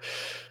plagues.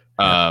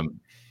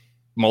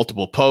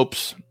 Multiple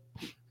popes,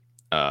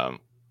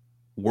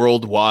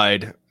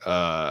 worldwide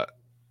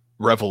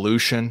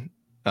revolution.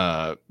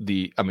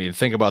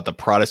 Think about the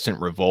Protestant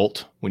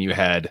revolt when you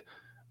had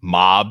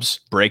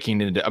mobs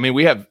breaking into. I mean,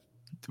 we have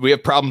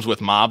problems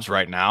with mobs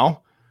right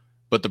now.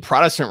 But the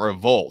Protestant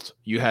revolt,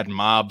 you had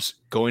mobs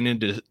going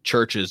into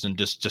churches and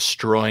just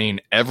destroying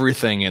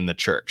everything in the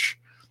church.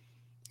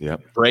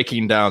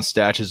 Breaking down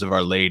statues of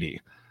Our Lady,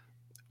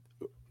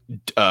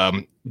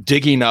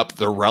 digging up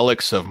the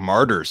relics of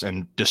martyrs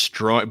and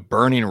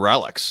burning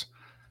relics.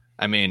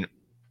 I mean,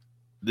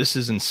 this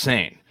is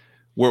insane.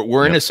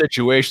 We're in a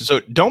situation. So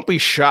don't be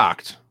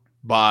shocked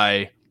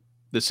by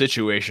the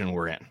situation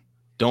we're in.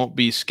 Don't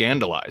be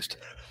scandalized.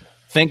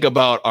 Think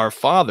about our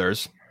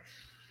fathers.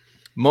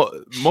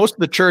 Most of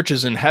the church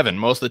is in heaven.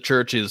 Most of the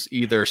church is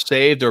either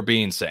saved or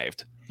being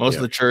saved. Most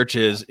of the church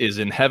is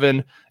in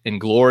heaven, in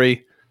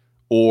glory,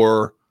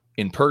 or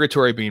in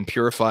purgatory, being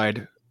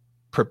purified,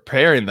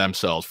 preparing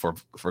themselves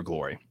for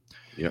glory.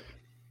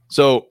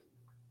 So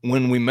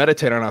when we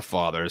meditate on our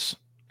fathers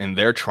and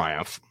their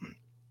triumph,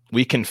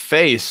 we can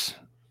face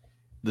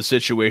the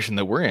situation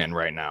that we're in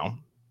right now,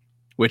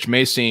 which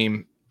may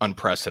seem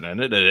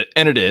unprecedented,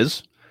 and it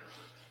is,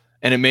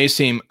 and it may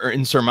seem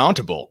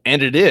insurmountable,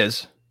 and it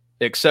is,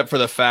 except for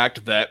the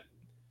fact that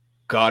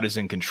God is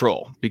in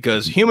control.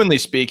 Because humanly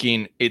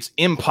speaking, it's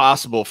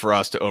impossible for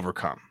us to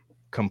overcome.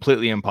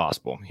 Completely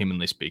impossible,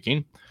 humanly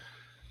speaking.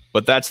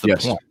 But that's the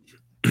point.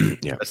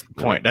 That's the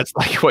point. That's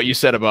like what you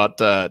said about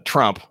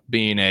Trump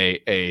being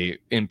a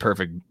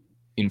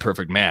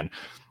imperfect man.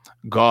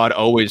 God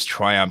always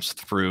triumphs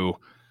through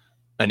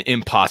an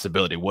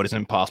impossibility. What is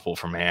impossible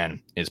for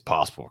man is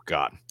possible for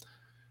God.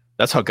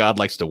 That's how God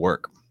likes to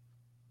work.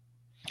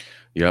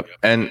 Yep.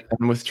 And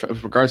with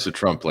regards to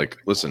Trump, like,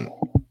 listen,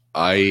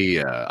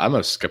 I'm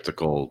a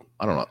skeptical,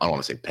 I don't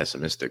want to say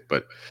pessimistic,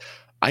 but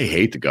I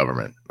hate the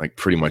government, like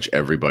pretty much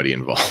everybody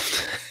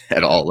involved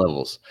at all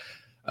levels.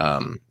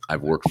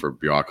 I've worked for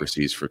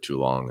bureaucracies for too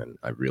long, and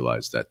I've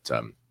realized that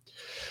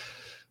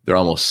they're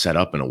almost set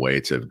up in a way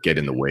to get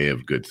in the way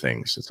of good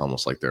things. It's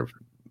almost like they're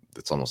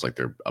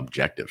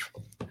objective.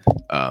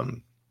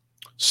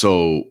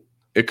 So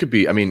it could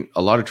be, I mean,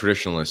 a lot of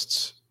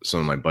traditionalists,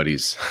 some of my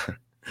buddies,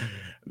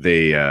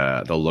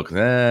 they'll look,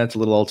 it's a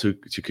little all too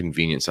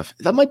convenient stuff.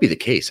 That might be the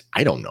case.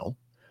 I don't know.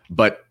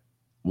 But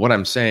what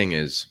I'm saying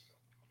is,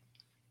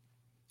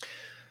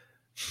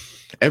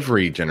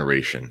 every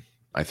generation,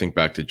 I think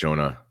back to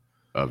Jonah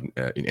of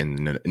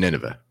in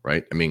Nineveh,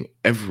 right? I mean,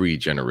 every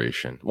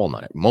generation, well,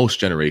 not most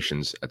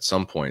generations, at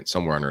some point,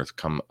 somewhere on earth,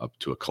 come up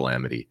to a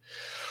calamity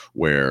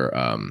where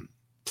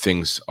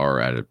things are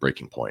at a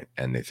breaking point,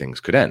 and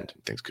things could end,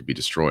 things could be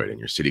destroyed, and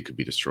your city could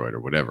be destroyed, or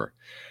whatever.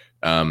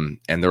 And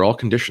they're all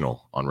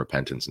conditional on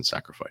repentance and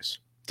sacrifice.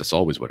 That's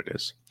always what it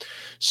is.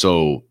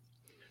 So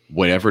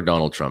whatever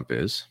Donald Trump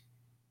is,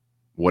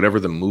 whatever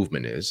the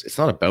movement is, it's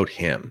not about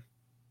him.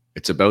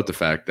 It's about the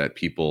fact that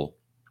people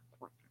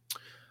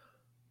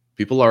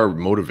are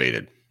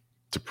motivated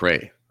to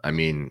pray. I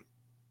mean,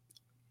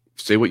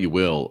 say what you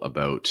will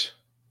about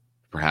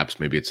perhaps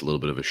maybe it's a little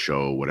bit of a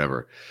show,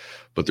 whatever.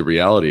 But the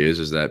reality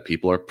is that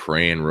people are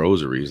praying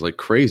rosaries like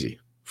crazy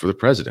for the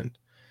president.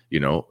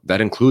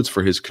 That includes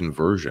for his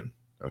conversion.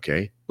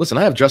 Okay. Listen,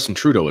 I have Justin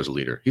Trudeau as a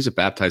leader. He's a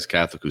baptized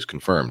Catholic who's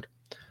confirmed.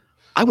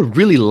 I would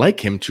really like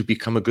him to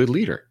become a good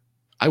leader.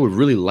 I would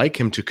really like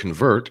him to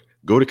convert,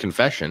 go to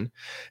confession,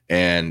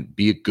 and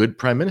be a good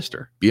prime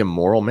minister, be a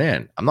moral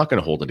man. I'm not going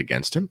to hold it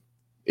against him.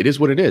 It is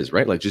what it is,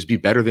 right? Like, just be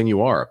better than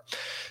you are.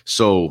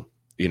 So,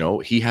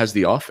 he has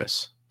the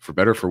office. For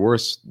better, for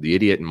worse, the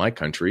idiot in my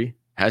country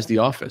has the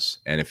office.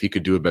 And if he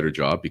could do a better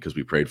job because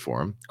we prayed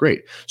for him,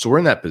 great. So we're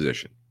in that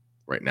position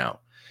right now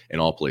in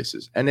all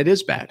places. And it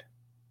is bad.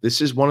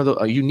 This is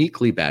a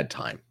uniquely bad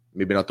time.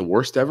 Maybe not the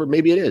worst ever.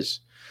 Maybe it is.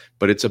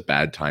 But it's a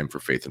bad time for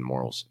faith and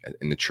morals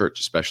in the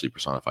church, especially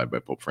personified by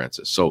Pope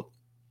Francis.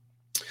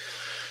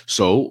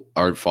 So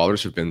our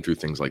fathers have been through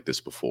things like this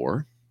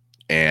before.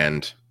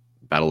 And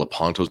Battle of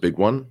Lepanto's big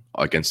one.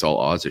 Against all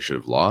odds, they should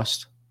have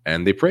lost.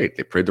 And they prayed.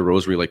 They prayed the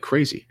rosary like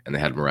crazy. And they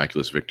had a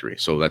miraculous victory.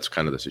 So that's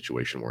kind of the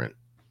situation we're in.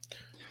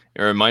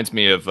 It reminds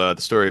me of the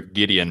story of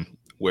Gideon,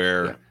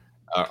 where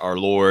our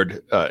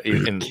Lord,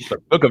 in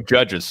the book of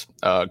Judges,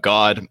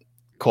 God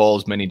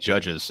calls many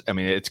judges. I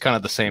mean, it's kind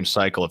of the same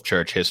cycle of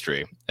church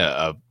history.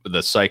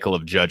 The cycle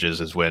of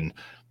judges is when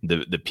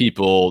the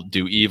people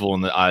do evil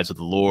in the eyes of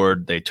the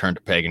Lord. They turn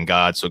to pagan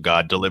gods. So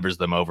God delivers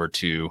them over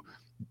to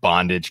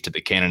bondage to the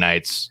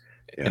Canaanites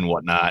and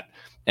whatnot.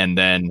 And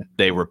then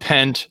they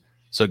repent.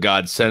 So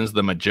God sends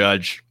them a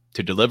judge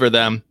to deliver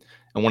them.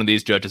 And one of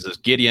these judges is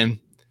Gideon.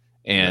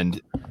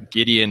 And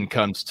Gideon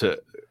comes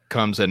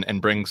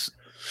and brings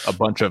a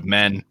bunch of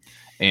men.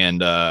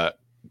 And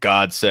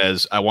God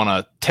says, I want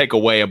to take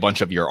away a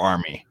bunch of your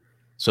army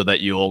so that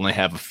you only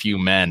have a few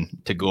men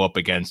to go up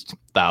against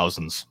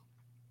thousands.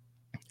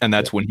 And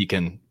that's when he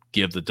can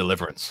give the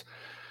deliverance.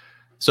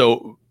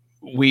 So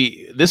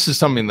this is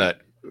something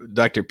that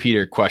Dr.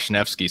 Peter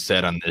Kwasniewski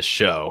said on this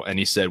show. And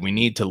he said, we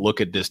need to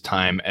look at this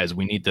time as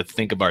we need to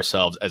think of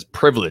ourselves as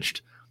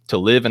privileged to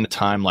live in a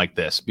time like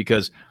this,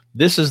 because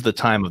this is the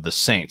time of the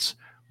saints.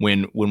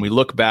 When we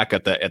look back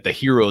at the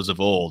heroes of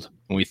old,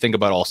 when we think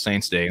about All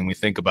Saints Day and we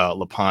think about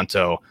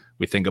Lepanto,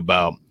 we think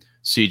about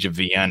Siege of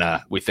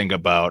Vienna, we think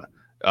about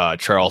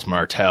Charles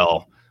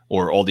Martel,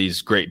 or all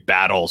these great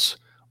battles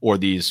or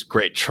these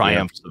great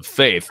triumphs of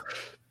faith.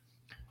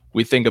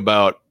 We think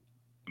about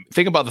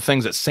the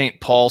things that St.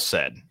 Paul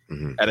said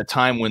at a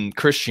time when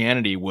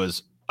Christianity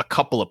was a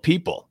couple of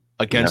people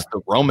against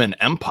the Roman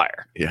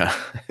Empire.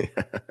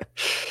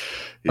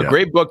 A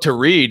great book to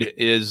read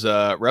is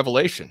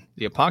Revelation,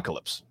 the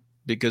Apocalypse,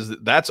 because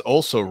that's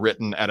also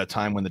written at a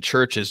time when the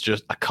church is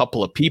just a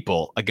couple of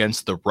people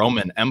against the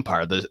Roman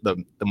Empire,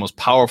 the most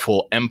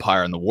powerful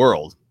empire in the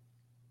world.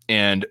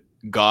 And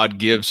God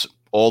gives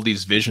all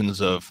these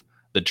visions of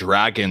the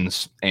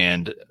dragons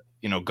and,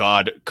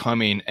 God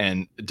coming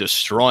and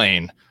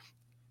destroying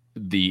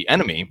the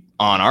enemy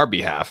on our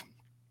behalf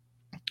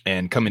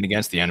and coming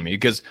against the enemy,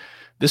 because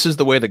this is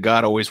the way that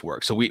God always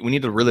works. So we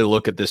need to really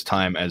look at this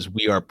time as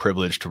we are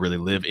privileged to really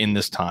live in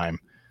this time,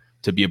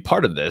 to be a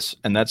part of this.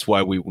 And that's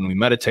why when we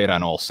meditate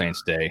on All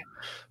Saints Day,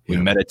 we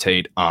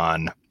meditate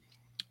on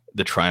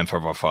the triumph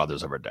of our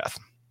fathers over death.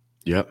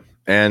 Yep.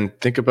 And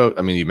think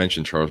about, you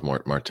mentioned Charles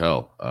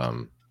Martel.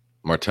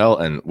 Martel,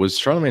 and was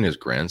Charlemagne his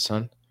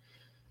grandson?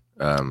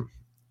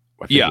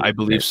 I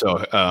believe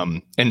so.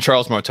 And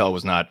Charles Martel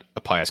was not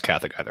a pious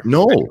Catholic either.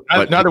 No,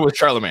 neither was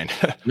Charlemagne.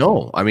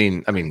 No,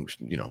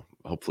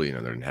 hopefully,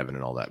 they're in heaven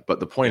and all that. But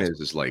the point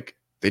is like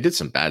they did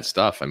some bad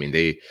stuff.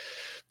 The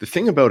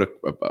thing about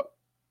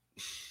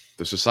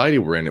the society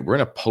we're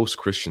in a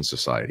post-Christian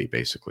society,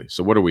 basically.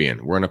 So what are we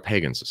in? We're in a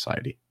pagan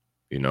society,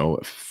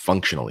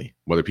 functionally,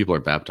 whether people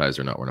are baptized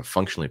or not, we're in a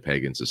functionally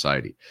pagan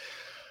society.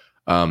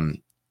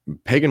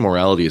 Pagan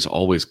morality is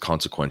always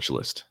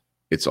consequentialist.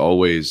 It's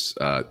always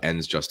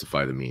ends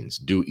justify the means.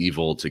 Do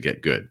evil to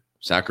get good.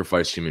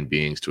 Sacrifice human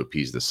beings to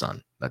appease the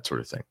sun. That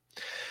sort of thing.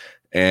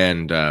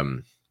 And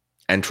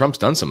Trump's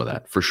done some of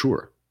that for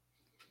sure.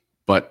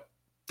 But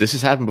this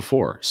has happened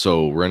before.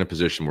 So we're in a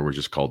position where we're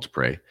just called to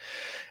pray.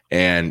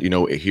 And,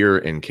 here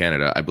in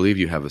Canada, I believe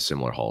you have a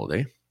similar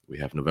holiday. We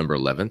have November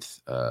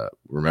 11th,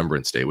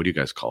 Remembrance Day. What do you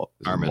guys call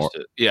it?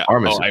 Armistice. Yeah.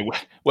 Armistice.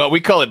 Well,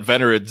 we call it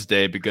Veterans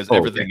Day because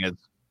everything is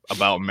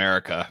about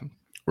America.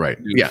 Right.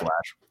 Yeah.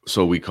 Flash.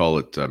 So we call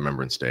it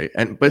Remembrance Day.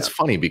 But it's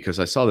funny because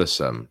I saw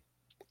this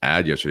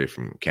ad yesterday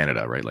from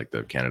Canada, right? Like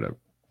the Canada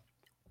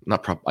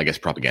I guess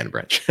propaganda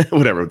branch,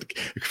 whatever. The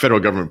federal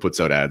government puts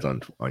out ads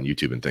on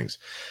YouTube and things.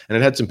 And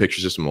it had some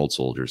pictures of some old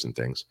soldiers and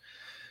things.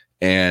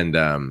 And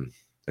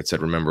it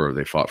said, remember,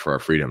 they fought for our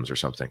freedoms or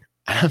something.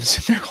 And I'm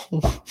sitting there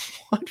going,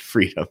 what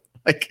freedom?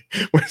 Like,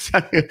 what's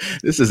that?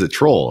 This is a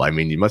troll. I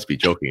mean, you must be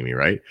joking me,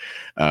 right?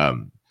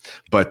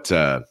 But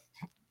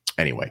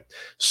anyway,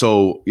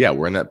 so yeah,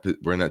 we're in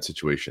that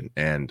situation.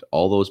 And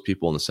all those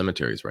people in the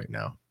cemeteries right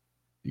now,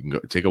 you can go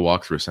take a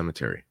walk through a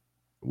cemetery.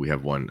 We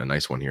have a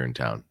nice one here in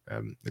town.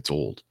 It's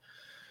old.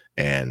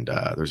 And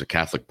there's a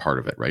Catholic part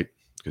of it, right?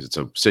 Because it's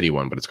a city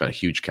one, but it's got a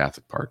huge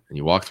Catholic part. And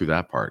you walk through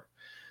that part,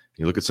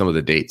 you look at some of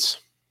the dates,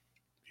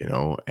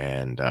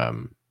 and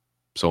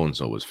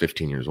so-and-so was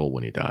 15 years old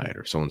when he died,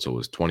 or so-and-so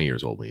was 20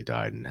 years old when he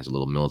died, and has a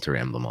little military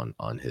emblem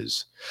on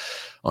his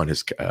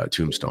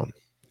tombstone.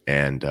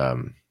 And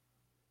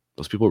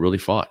those people really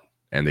fought,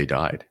 and they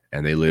died,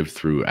 and they lived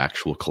through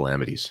actual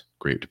calamities,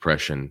 Great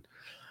Depression,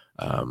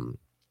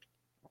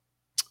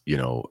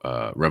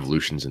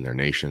 revolutions in their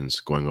nations,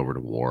 going over to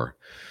war,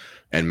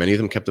 and many of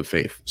them kept the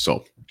faith.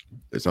 So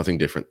there's nothing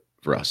different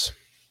for us.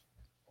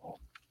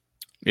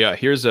 Yeah,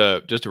 here's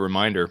just a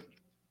reminder.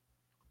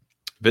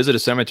 Visit a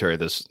cemetery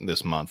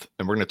this month,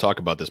 and we're going to talk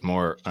about this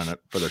more on a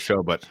further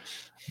show, but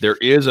there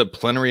is a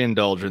plenary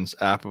indulgence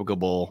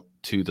applicable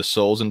to the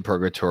souls in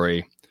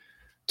purgatory,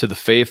 to the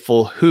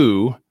faithful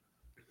who,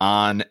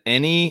 on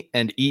any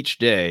and each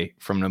day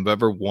from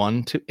November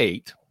 1 to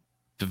 8,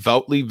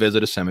 devoutly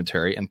visit a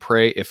cemetery and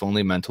pray, if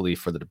only mentally,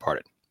 for the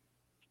departed.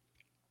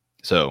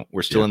 So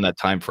we're still in that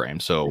time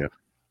frame. So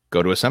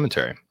go to a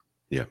cemetery.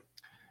 Yeah.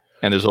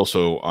 And there's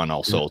also on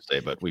All Souls Day,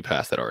 but we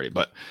passed that already.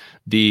 But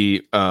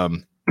the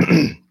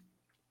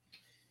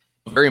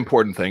very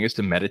important thing is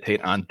to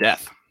meditate on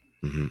death.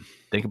 Mm-hmm.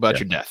 Think about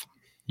your death.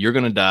 You're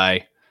going to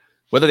die,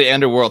 whether the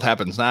end of the world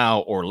happens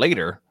now or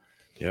later.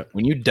 Yeah.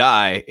 When you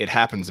die, it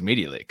happens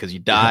immediately, because you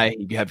die,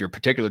 you have your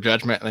particular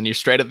judgment, and then you're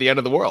straight at the end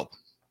of the world.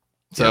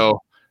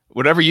 So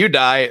whenever you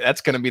die,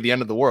 that's going to be the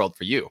end of the world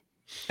for you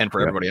and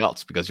for everybody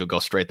else, because you'll go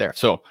straight there.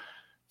 So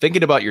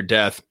thinking about your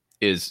death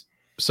is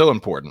so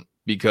important,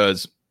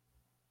 because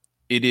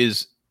it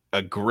is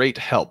a great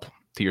help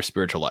to your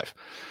spiritual life.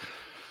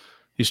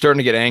 You're starting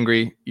to get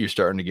angry. You're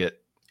starting to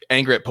get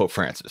angry at Pope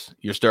Francis.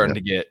 You're starting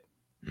to get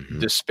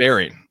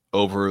despairing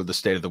over the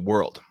state of the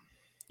world.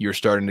 You're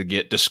starting to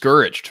get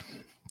discouraged.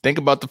 Think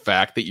about the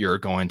fact that you're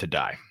going to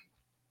die.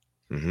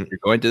 Mm-hmm. You're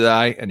going to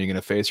die, and you're going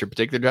to face your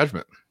particular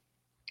judgment.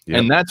 Yep.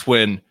 And that's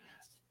when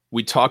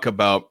we talk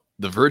about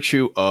the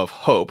virtue of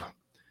hope.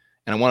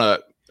 And I want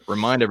to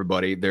remind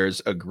everybody,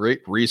 there's a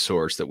great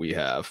resource that we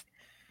have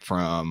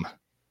from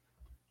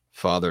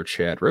Father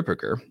Chad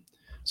Ripperger.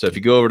 So if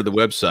you go over to the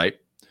website,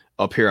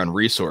 up here on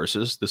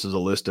resources, this is a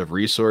list of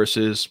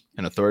resources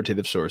and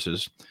authoritative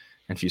sources.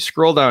 And if you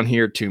scroll down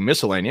here to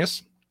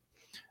miscellaneous,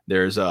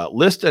 there's a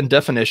list and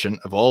definition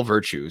of all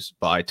virtues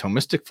by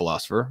Thomistic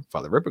philosopher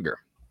Father Ripperger.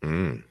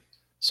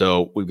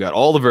 So we've got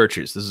all the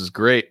virtues. This is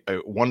great, a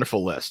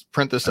wonderful list.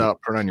 Print this out,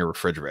 put it on your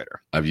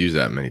refrigerator. I've used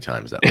that many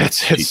times.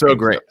 It's so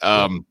great.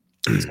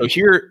 So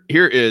here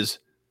is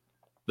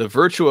the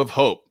virtue of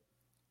hope.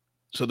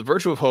 So the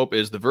virtue of hope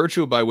is the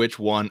virtue by which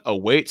one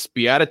awaits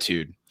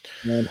beatitude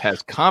and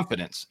has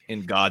confidence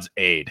in God's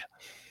aid.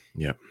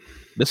 Yep.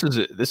 This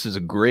is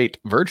a great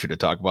virtue to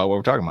talk about. What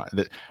we're talking about.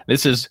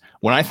 This is,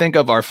 when I think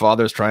of our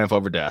Father's triumph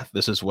over death,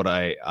 this is what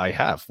I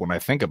have when I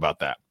think about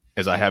that,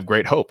 is I have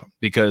great hope,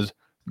 because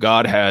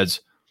God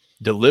has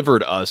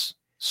delivered us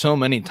so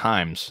many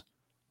times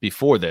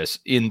before this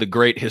in the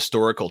great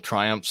historical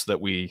triumphs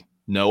that we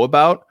know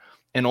about.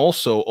 And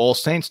also All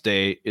Saints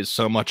Day is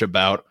so much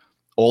about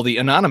all the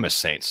anonymous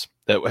saints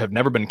that have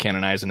never been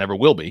canonized and never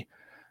will be,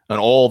 and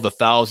all the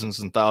thousands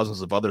and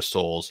thousands of other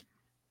souls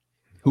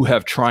who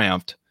have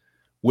triumphed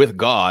with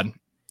God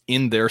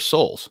in their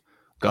souls.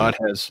 God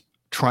has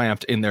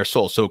triumphed in their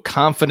souls. So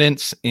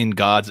confidence in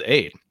God's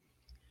aid.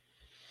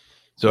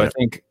 So I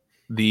think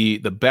the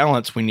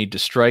balance we need to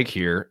strike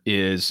here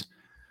is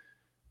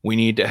we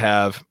need to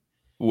have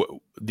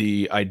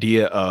the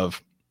idea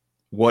of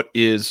what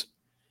is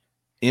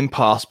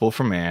impossible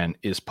for man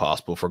is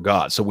possible for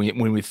God. So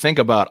when we think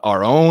about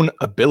our own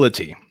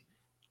ability,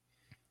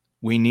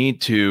 we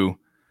need to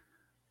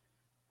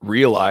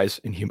realize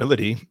in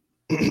humility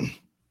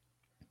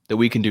that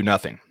we can do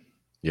nothing.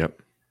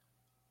 Yep.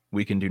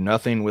 We can do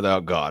nothing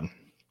without God.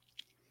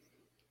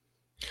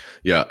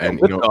 Yeah. And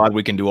with God,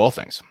 we can do all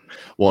things.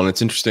 Well, and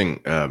it's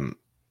interesting.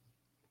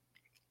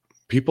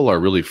 People are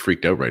really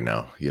freaked out right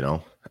now,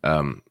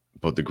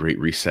 about the Great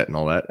Reset and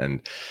all that.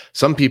 And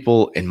some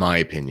people, in my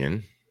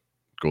opinion,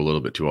 go a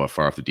little bit too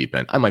far off the deep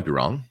end. I might be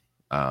wrong.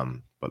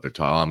 But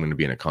they're I'm going to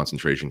be in a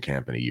concentration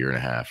camp in a year and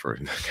a half, or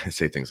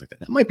say things like that.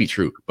 That might be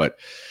true, but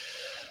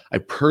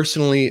this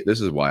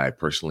is why I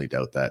personally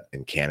doubt that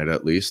in Canada,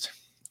 at least.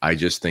 I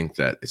just think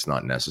that it's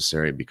not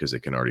necessary, because they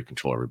can already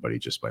control everybody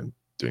just by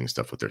doing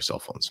stuff with their cell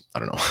phones. I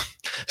don't know.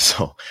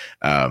 So,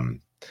 I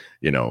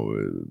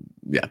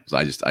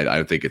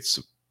think it's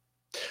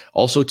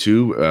also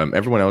too,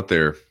 everyone out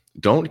there,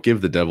 don't give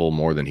the devil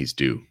more than he's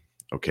due.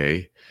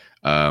 Okay.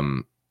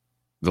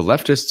 the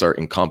leftists are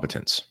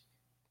incompetents.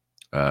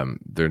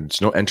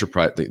 There's no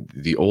enterprise.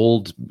 The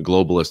old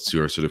globalists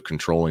who are sort of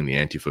controlling the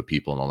Antifa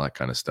people and all that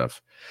kind of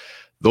stuff,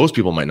 those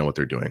people might know what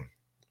they're doing.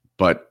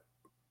 But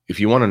if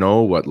you want to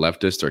know what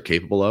leftists are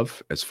capable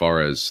of as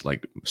far as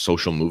like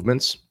social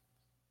movements,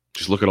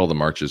 just look at all the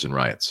marches and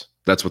riots.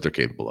 That's what they're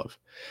capable of.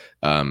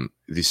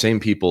 The same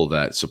people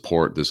that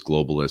support this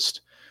globalist,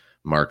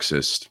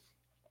 Marxist,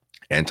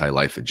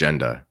 anti-life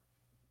agenda,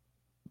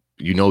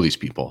 you know these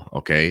people,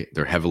 okay?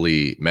 They're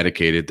heavily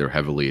medicated. They're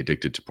heavily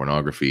addicted to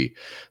pornography.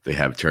 They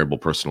have terrible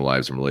personal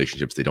lives and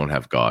relationships. They don't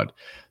have God.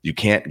 You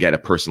can't get a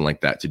person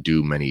like that to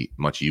do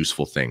much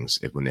useful things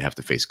when they have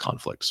to face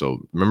conflict.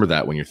 So remember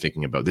that when you're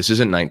thinking about, this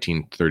isn't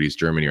 1930s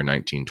Germany or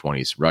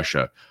 1920s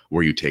Russia,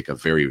 where you take a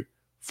very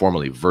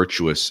formally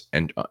virtuous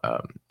and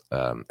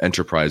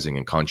enterprising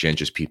and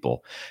conscientious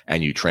people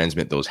and you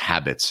transmit those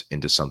habits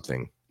into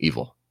something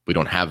evil. We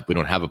don't have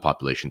a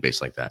population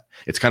base like that.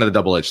 It's kind of the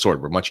double-edged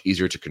sword. We're much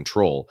easier to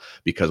control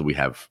because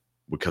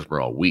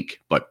we're all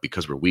weak, but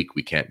because we're weak,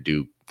 we can't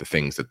do the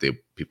things that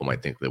people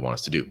might think they want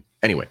us to do.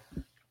 Anyway,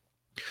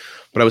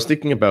 but I was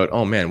thinking about,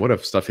 oh man, what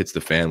if stuff hits the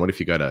fan? What if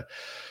you got to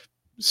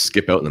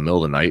skip out in the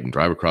middle of the night and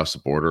drive across the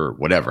border or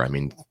whatever? I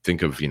mean,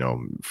 think of,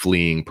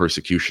 fleeing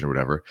persecution or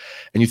whatever.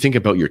 And you think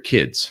about your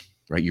kids,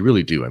 right? You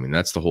really do. I mean,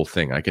 that's the whole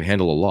thing. I can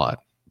handle a lot,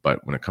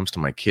 but when it comes to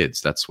my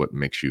kids, that's what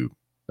makes you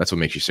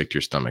sick to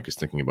your stomach, is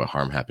thinking about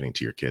harm happening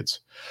to your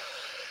kids.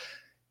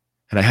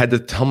 And I had to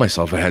tell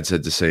myself, your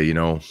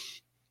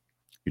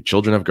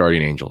children have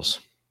guardian angels.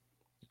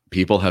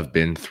 People have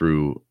been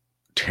through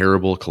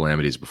terrible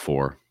calamities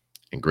before,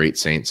 and great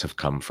saints have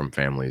come from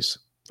families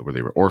where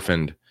they were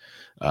orphaned,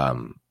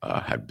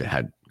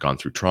 had gone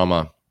through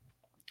trauma.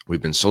 We've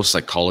been so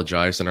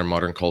psychologized in our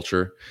modern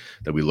culture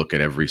that we look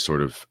at every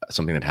sort of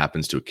something that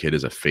happens to a kid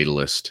as a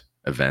fatalist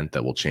event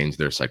that will change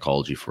their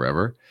psychology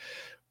forever.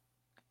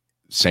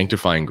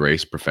 Sanctifying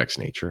grace perfects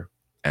nature,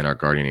 and our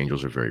guardian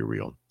angels are very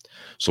real.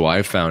 So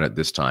I've found at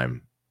this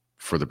time,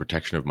 for the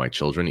protection of my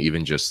children,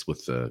 even just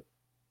with the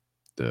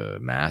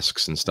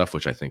masks and stuff,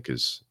 which I think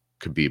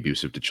could be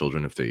abusive to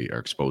children if they are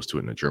exposed to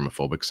it in a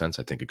germophobic sense.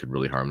 I think it could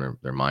really harm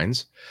their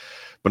minds.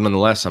 But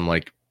nonetheless, I'm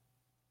like,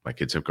 my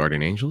kids have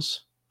guardian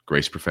angels.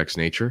 Grace perfects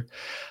nature.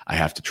 I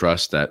have to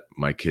trust that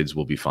my kids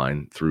will be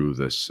fine through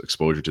this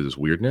exposure to this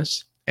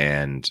weirdness.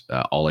 And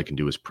all I can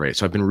do is pray.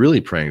 So I've been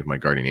really praying with my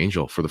guardian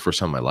angel for the first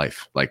time in my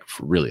life. Like,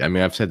 really, I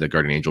mean, I've said the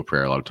guardian angel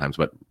prayer a lot of times,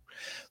 but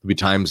there'll be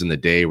times in the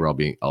day where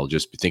I'll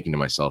just be thinking to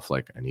myself,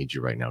 like, I need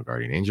you right now,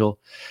 guardian angel,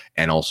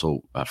 and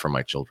also for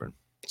my children.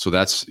 So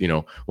that's,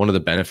 one of the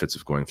benefits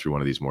of going through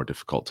one of these more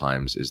difficult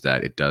times is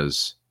that it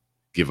does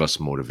give us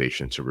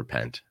motivation to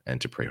repent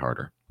and to pray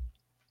harder.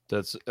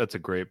 That's a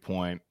great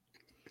point.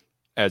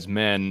 As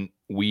men,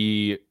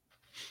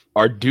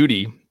 our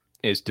duty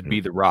is to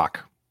be the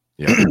rock.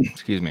 Yeah.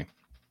 Excuse me.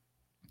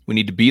 We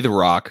need to be the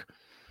rock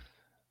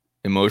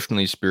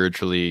emotionally,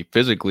 spiritually,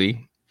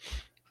 physically,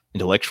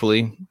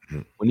 intellectually.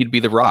 Mm-hmm. We need to be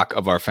the rock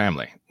of our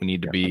family. We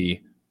need to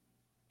be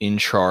in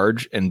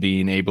charge and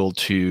being able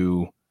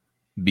to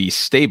be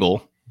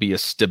stable, be a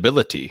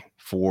stability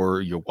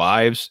for your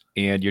wives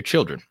and your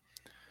children.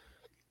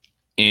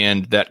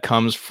 And that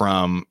comes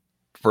from,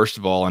 first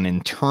of all, an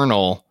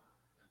internal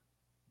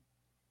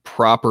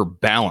proper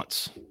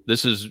balance.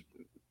 This is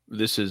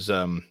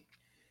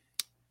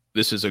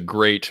a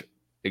great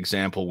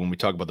example when we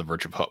talk about the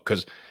virtue of hope,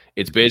 because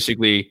it's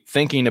basically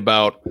thinking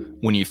about,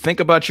 when you think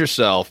about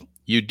yourself,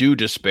 you do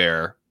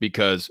despair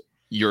because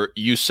you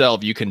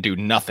can do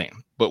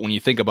nothing. But when you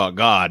think about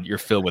God, you're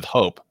filled with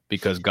hope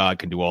because God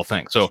can do all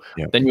things. So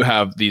Then you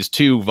have these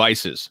two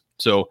vices.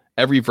 So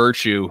every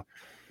virtue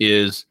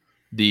is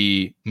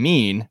the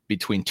mean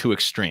between two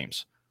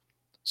extremes.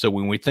 So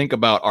when we think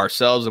about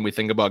ourselves and we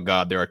think about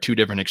God, there are two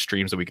different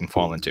extremes that we can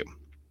fall into.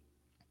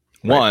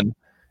 Right. One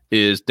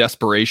is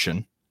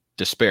desperation,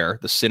 despair,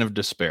 the sin of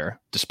despair.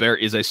 Despair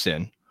is a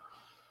sin,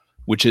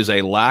 which is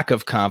a lack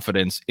of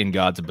confidence in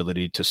God's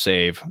ability to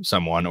save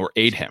someone or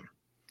aid him.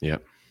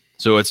 Yep.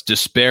 So it's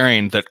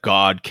despairing that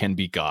God can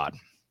be God.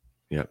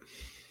 Yep.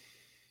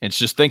 It's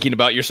just thinking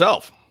about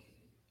yourself.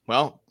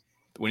 Well,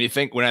 when I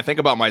think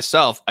about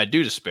myself, I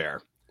do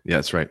despair. Yeah,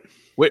 that's right.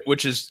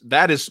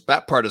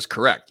 That part is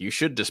correct. You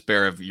should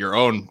despair of your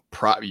own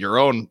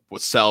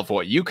self,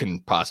 what you can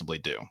possibly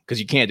do, because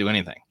you can't do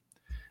anything.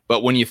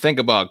 But when you think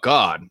about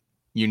God,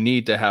 you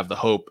need to have the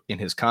hope in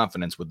his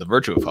confidence with the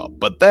virtue of hope.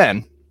 But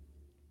then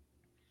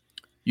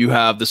you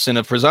have the sin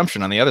of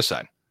presumption on the other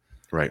side.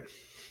 Right.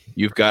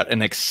 You've got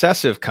an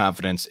excessive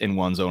confidence in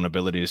one's own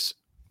abilities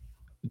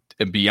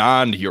and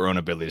beyond your own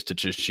abilities to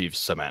achieve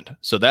some end.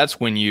 So that's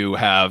when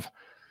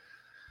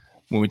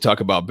we talk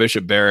about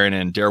Bishop Barron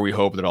and dare we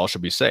hope that all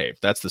shall be saved.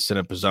 That's the sin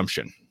of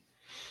presumption.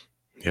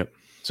 Yep.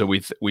 So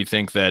we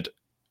think that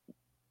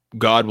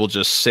God will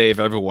just save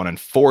everyone and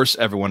force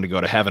everyone to go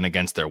to heaven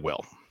against their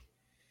will.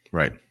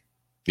 Right.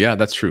 Yeah,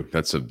 that's true.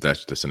 That's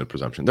the sin of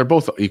presumption. They're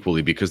both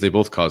equally, because they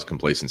both cause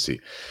complacency.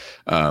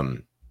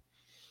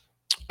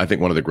 I think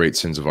one of the great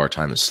sins of our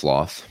time is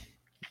sloth.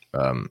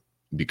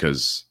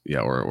 because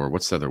or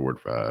what's the other word?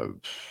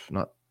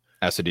 Not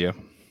Acedia.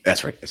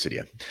 That's right,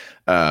 acedia.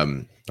 I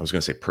was going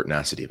to say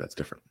pertinacity. That's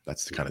different.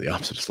 That's kind of the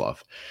opposite of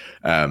sloth.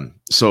 All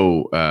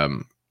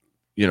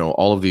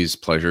of these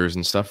pleasures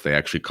and stuff, they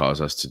actually cause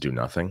us to do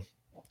nothing.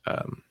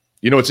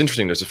 It's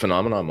interesting. There's a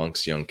phenomenon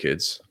amongst young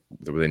kids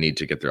where they need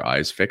to get their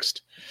eyes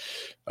fixed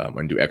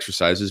and do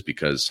exercises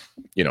because,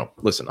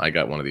 listen, I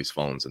got one of these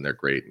phones and they're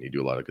great and you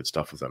do a lot of good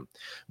stuff with them.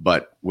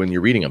 But when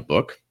you're reading a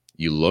book,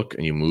 you look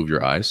and you move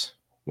your eyes.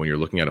 When you're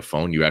looking at a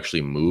phone, you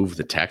actually move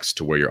the text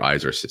to where your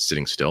eyes are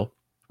sitting still.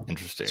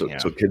 Interesting.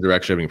 So kids are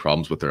actually having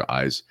problems with their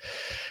eyes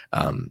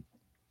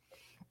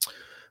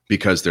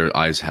because their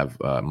eyes have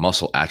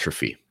muscle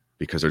atrophy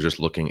because they're just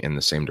looking in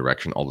the same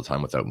direction all the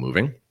time without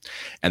moving.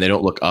 And they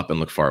don't look up and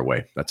look far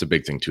away. That's a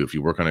big thing too. If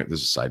you work on it, this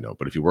is a side note,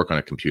 but if you work on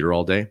a computer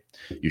all day,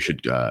 you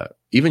should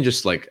even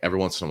just like every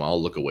once in a while,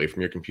 look away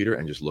from your computer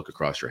and just look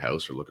across your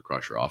house or look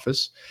across your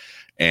office.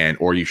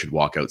 Or you should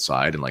walk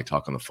outside and like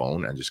talk on the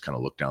phone and just kind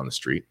of look down the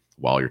street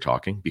while you're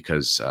talking,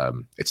 because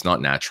it's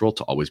not natural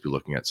to always be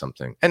looking at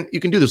something. And you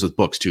can do this with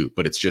books too,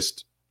 but it's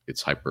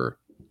hyper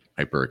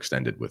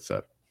extended with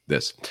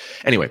this.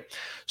 Anyway,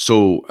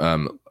 so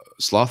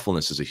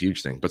slothfulness is a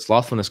huge thing, but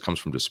slothfulness comes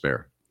from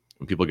despair.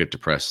 When people get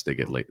depressed, they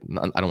get late.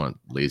 I don't want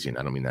lazy, and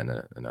I don't mean that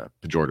in a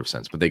pejorative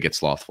sense, but they get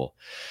slothful.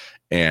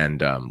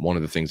 And one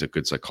of the things that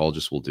good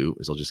psychologists will do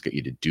is they'll just get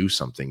you to do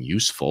something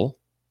useful,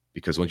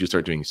 because once you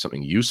start doing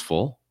something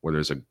useful where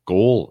there's a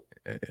goal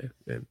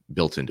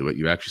built into it,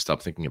 you actually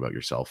stop thinking about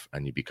yourself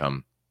and you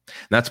become.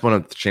 And that's one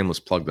of the shameless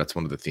plug. That's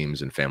one of the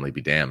themes in Family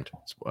Be Damned.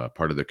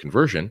 Part of the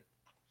conversion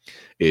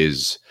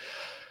is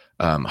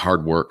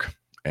hard work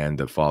and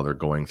the father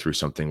going through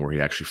something where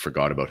he actually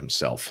forgot about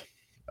himself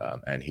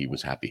and he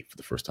was happy for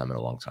the first time in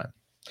a long time.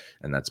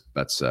 And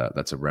that's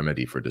a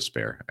remedy for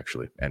despair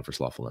actually, and for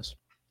slothfulness.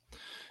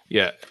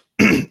 Yeah,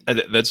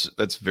 that's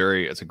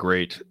a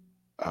great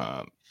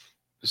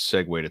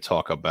segue to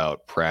talk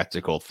about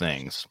practical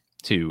things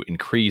to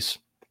increase,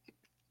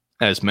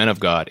 as men of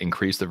God,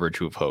 increase the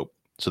virtue of hope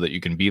so that you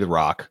can be the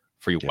rock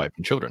for your wife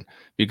and children.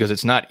 Because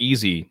it's not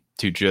easy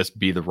to just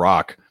be the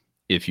rock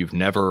if you've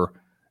never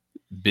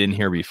been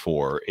here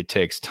before. It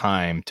takes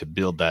time to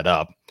build that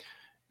up.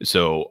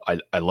 So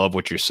I love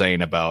what you're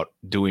saying about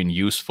doing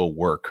useful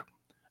work,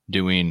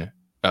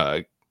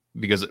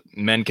 because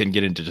men can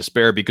get into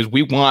despair because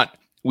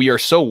we are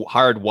so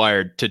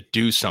hardwired to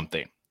do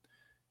something.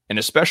 And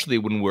especially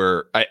when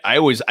I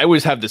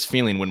always have this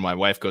feeling when my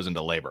wife goes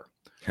into labor.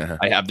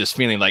 I have this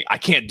feeling like I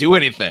can't do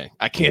anything.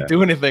 I can't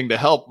do anything to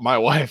help my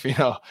wife.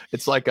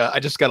 It's like I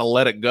just got to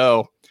let it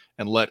go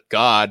and let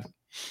God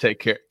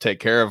take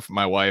care of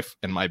my wife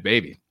and my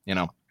baby.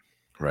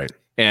 Right.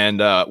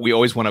 And we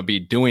always want to be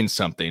doing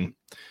something.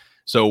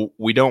 So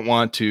we don't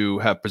want to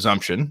have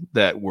presumption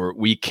that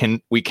we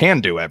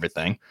can do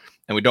everything,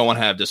 and we don't want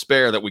to have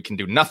despair that we can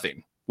do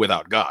nothing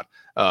without God.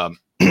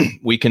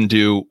 We can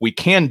do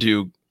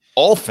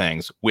all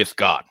things with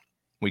God.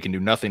 We can do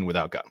nothing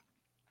without God.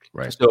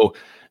 Right. So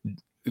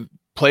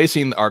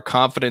placing our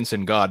confidence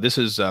in God, this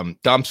is Dom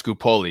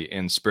Scupoli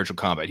in Spiritual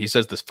Combat. He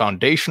says this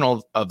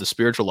foundational of the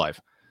spiritual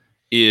life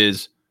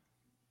is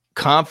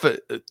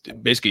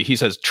basically he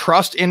says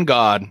trust in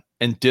God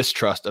and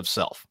distrust of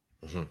self.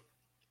 Mm-hmm.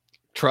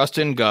 Trust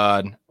in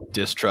God,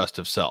 distrust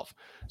of self.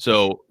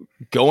 So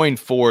going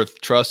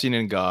forth, trusting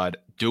in God,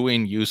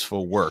 doing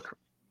useful work.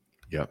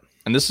 Yep.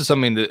 And this is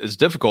something that is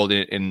difficult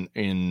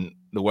in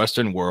the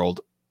Western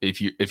world.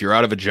 If you're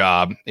out of a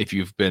job, if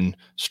you've been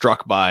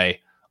struck by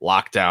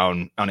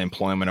lockdown,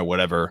 unemployment, or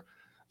whatever,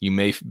 you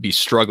may be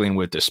struggling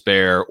with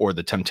despair or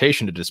the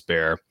temptation to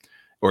despair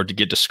or to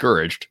get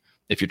discouraged.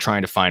 If you're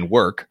trying to find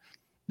work,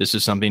 this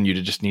is something you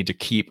just need to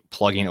keep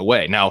plugging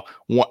away. Now,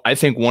 I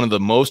think one of the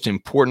most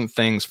important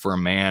things for a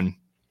man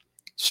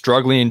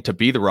struggling to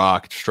be the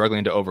rock,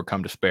 struggling to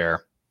overcome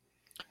despair,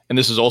 and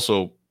this is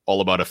also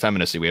all about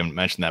effeminacy. We haven't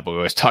mentioned that, but we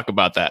always talk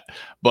about that.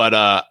 But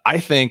I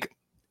think,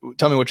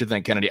 tell me what you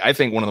think, Kennedy. I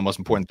think one of the most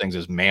important things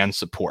is man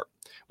support,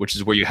 which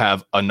is where you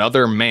have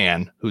another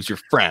man who's your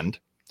friend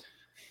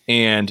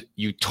and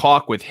you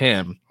talk with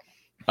him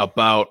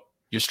about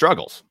your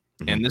struggles.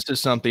 Mm-hmm. And this is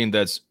something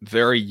that's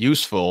very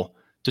useful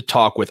to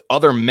talk with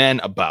other men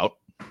about,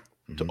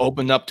 mm-hmm. to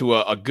open up to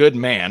a good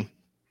man.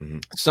 Mm-hmm.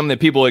 Something that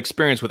people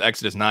experience with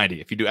Exodus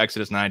 90. If you do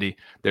Exodus 90,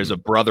 there's a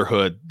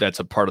brotherhood that's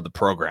a part of the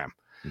program.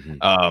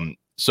 Mm-hmm.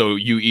 So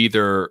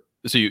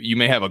you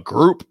may have a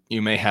group,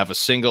 you may have a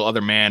single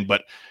other man,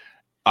 but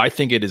I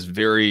think it is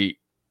very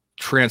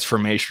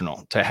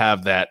transformational to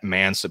have that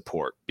man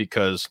support,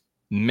 because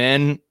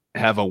men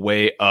have a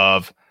way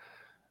of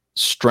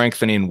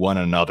strengthening one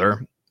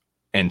another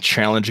and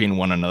challenging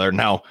one another.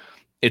 Now,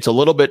 it's a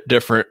little bit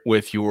different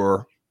with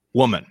your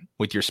woman,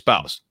 with your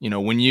spouse.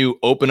 When you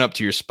open up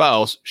to your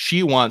spouse,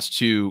 she wants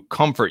to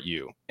comfort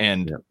you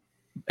and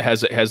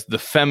has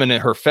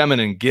her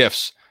feminine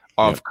gifts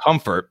of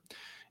comfort,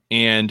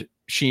 and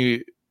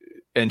she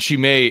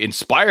may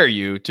inspire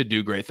you to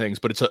do great things,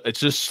 but it's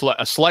just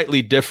a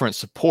slightly different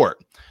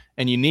support.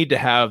 And you need to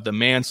have the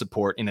man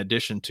support in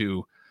addition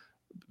to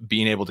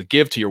being able to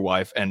give to your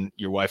wife and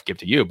your wife give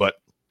to you. But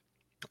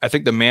I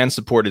think the man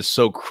support is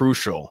so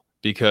crucial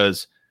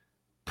because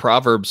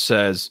Proverbs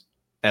says,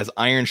 as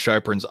iron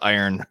sharpens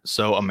iron,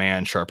 so a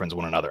man sharpens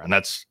one another. And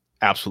that's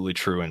absolutely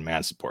true in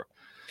man support.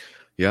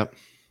 Yeah.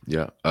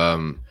 Yeah.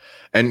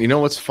 And you know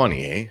what's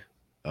funny,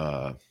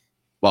 eh?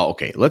 Well,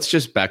 okay, let's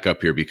just back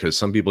up here because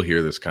some people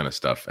hear this kind of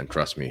stuff. And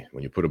trust me,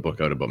 when you put a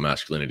book out about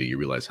masculinity, you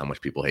realize how much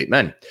people hate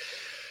men.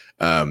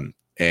 And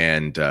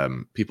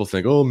people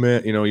think, oh,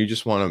 man, you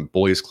just want a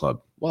boys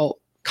club. Well,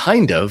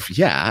 kind of,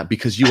 yeah,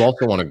 because you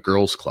also want a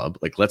girls club.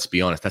 Like, let's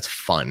be honest, that's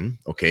fun.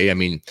 Okay. I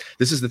mean,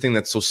 this is the thing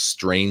that's so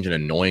strange and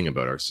annoying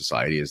about our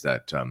society is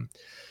that,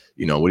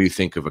 what do you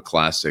think of a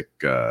classic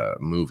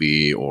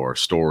movie or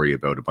story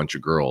about a bunch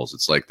of girls?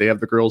 It's like they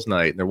have the girls'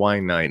 night and their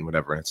wine night and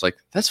whatever. And it's like,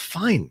 that's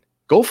fine.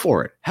 Go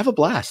for it. Have a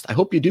blast. I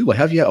hope you do. I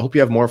hope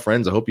you have more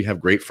friends. I hope you have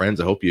great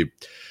friends. I hope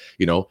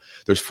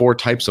there's 4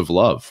 types of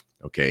love.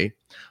 Okay.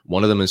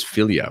 One of them is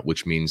philia,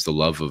 which means the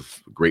love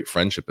of great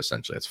friendship,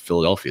 essentially. It's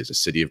Philadelphia. It's a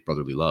city of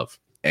brotherly love.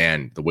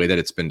 And the way that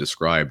it's been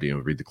described,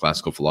 read the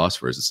classical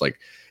philosophers,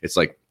 it's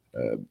like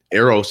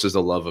eros is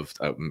the love of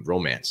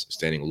romance,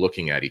 standing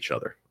looking at each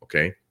other.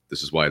 Okay.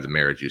 This is why the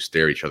marriage, you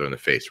stare each other in the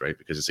face, right?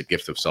 Because it's a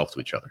gift of self to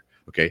each other.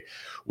 Okay.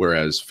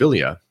 Whereas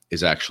philia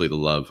is actually the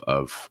love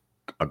of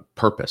a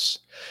purpose.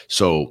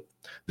 So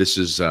this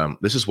is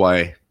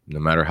why no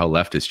matter how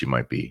leftist you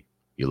might be,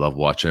 you love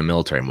watching a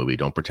military movie.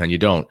 Don't pretend you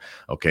don't.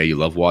 Okay. You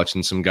love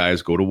watching some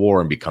guys go to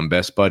war and become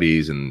best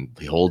buddies and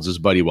he holds his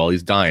buddy while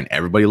he's dying.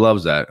 Everybody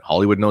loves that.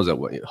 Hollywood knows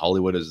that.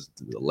 Hollywood is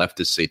the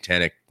leftist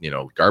satanic,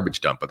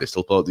 garbage dump, but they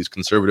still pull out these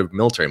conservative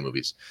military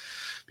movies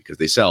because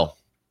they sell.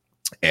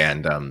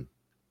 And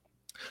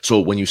so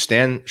when you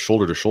stand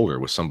shoulder to shoulder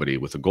with somebody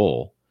with a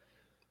goal,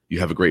 you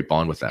have a great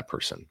bond with that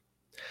person.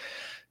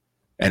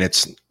 And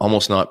it's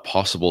almost not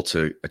possible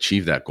to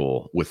achieve that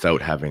goal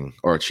without having,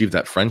 or achieve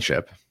that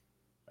friendship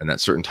and that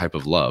certain type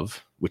of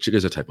love, which it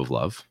is a type of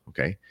love,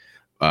 okay,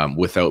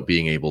 without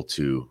being able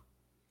to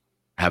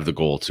have the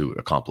goal to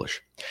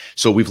accomplish.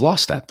 So we've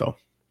lost that though.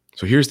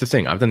 So here's the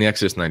thing. I've done the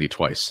Exodus 90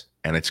 twice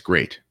and it's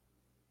great.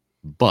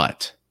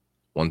 But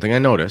one thing I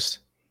noticed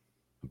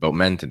about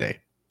men today,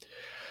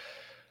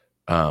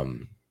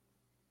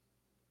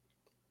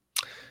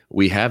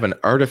 we have an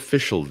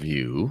artificial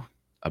view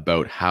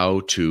about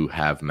how to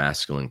have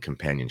masculine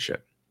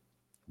companionship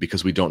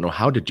because we don't know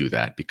how to do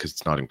that because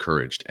it's not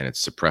encouraged and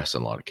it's suppressed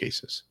in a lot of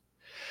cases.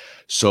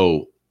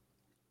 So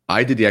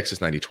I did the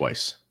Exodus 90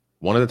 twice.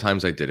 One of the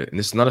times I did it, and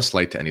this is not a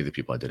slight to any of the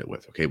people I did it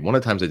with. Okay. One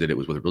of the times I did it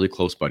was with a really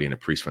close buddy and a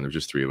priest friend. There was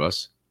just 3 of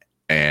us.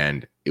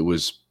 And it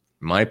was,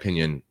 in my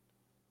opinion,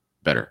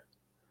 better.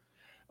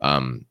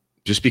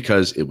 Just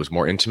because it was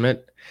more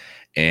intimate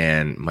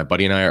and my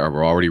buddy and I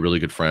were already really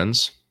good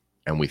friends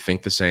and we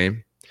think the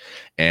same.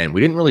 And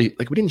we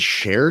didn't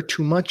share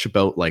too much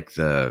about like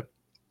the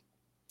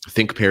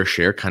think, pair,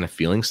 share kind of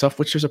feeling stuff,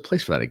 which there's a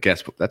place for that, I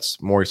guess, but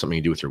that's more something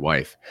you do with your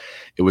wife.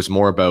 It was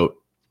more about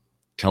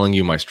telling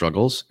you my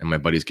struggles and my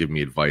buddies giving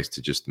me advice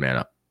to just man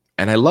up.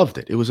 And I loved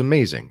it. It was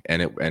amazing.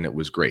 And it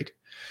was great.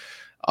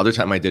 Other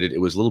time I did it, it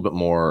was a little bit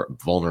more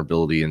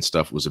vulnerability and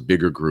stuff. It was a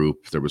bigger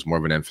group. There was more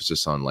of an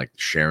emphasis on like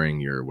sharing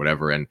your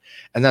whatever. And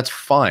that's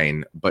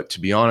fine. But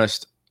to be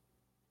honest,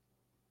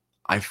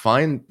 I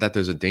find that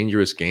there's a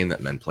dangerous game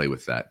that men play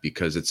with that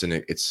because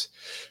it's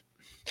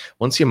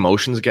once the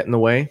emotions get in the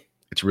way,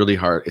 it's really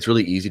hard. It's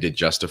really easy to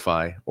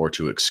justify or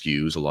to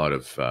excuse a lot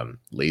of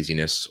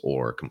laziness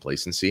or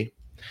complacency.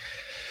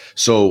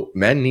 So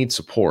men need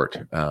support.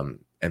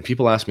 And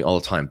people ask me all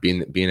the time,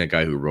 being a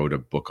guy who wrote a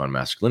book on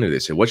masculinity, they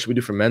say, what should we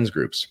do for men's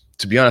groups?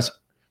 To be honest,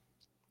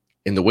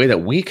 in the way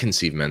that we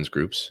conceive men's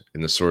groups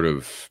in the sort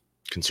of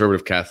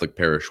conservative Catholic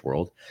parish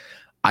world,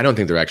 I don't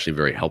think they're actually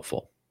very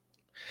helpful.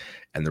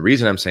 And the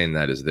reason I'm saying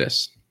that is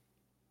this.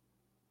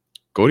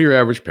 Go to your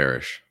average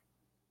parish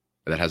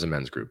that has a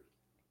men's group.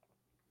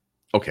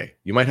 Okay,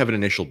 you might have an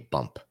initial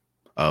bump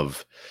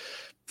of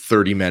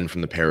 30 men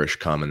from the parish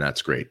come, and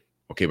that's great.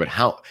 Okay, but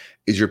how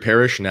is your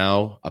parish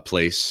now a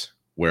place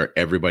where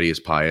everybody is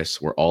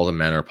pious, where all the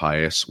men are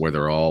pious, where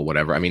they're all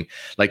whatever? I mean,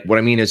 like what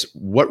I mean is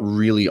what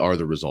really are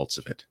the results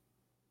of it?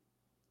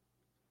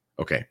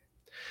 Okay.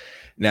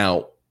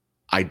 Now,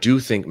 I do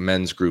think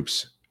men's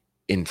groups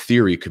in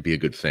theory could be a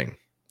good thing,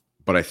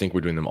 but I think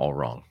we're doing them all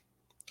wrong.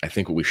 I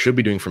think what we should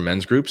be doing for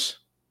men's groups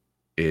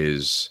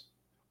is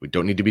we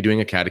don't need to be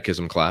doing a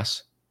catechism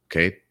class.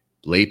 Okay.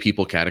 Lay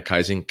people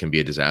catechizing can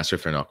be a disaster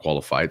if they're not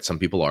qualified. Some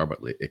people are, but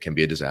it can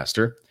be a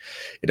disaster.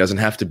 It doesn't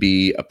have to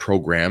be a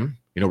program.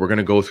 We're going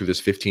to go through this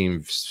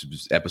 15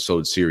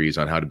 episode series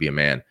on how to be a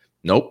man.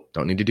 Nope.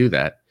 Don't need to do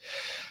that.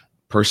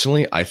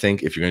 Personally, I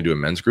think if you're going to do a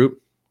men's group,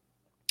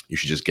 you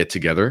should just get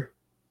together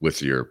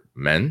with your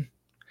men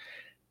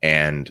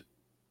and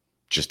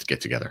just get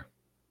together.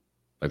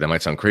 Like that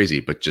might sound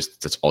crazy, but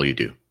just that's all you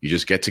do. You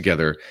just get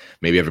together,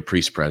 maybe have a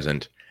priest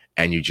present,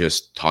 and you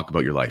just talk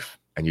about your life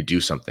and you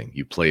do something.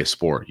 You play a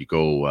sport. You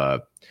go,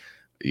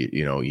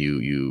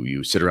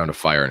 you sit around a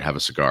fire and have a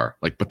cigar.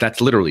 Like, but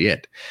that's literally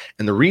it.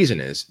 And the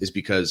reason is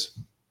because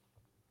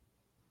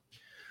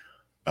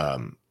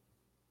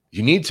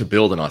you need to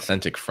build an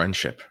authentic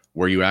friendship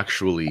where you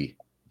actually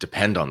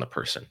depend on the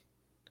person.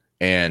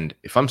 And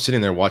if I'm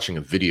sitting there watching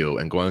a video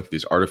and going through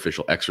these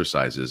artificial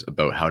exercises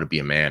about how to be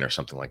a man or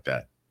something like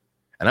that,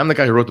 and I'm the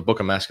guy who wrote the book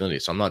on masculinity,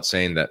 so I'm not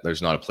saying that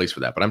there's not a place for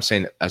that, but I'm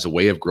saying as a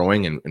way of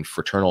growing in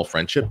fraternal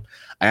friendship,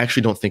 I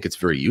actually don't think it's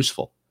very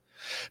useful.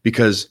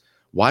 Because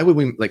why would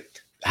we, like,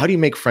 how do you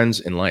make friends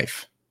in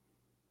life?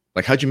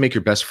 Like, how'd you make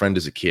your best friend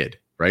as a kid,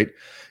 right?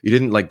 You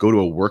didn't like go to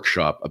a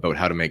workshop about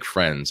how to make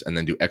friends and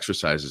then do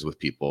exercises with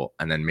people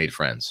and then made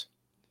friends.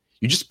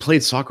 You just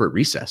played soccer at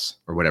recess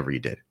or whatever you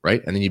did,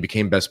 right? And then you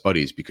became best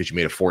buddies because you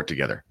made a fort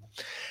together.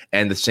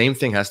 And the same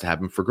thing has to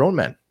happen for grown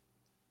men.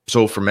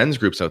 So for men's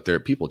groups out there,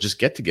 people just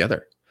get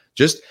together.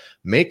 Just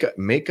make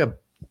a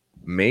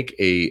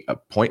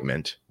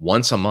appointment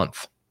once a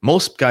month.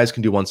 Most guys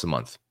can do once a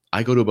month.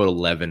 I go to about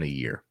 11 a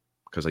year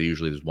because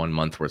there's 1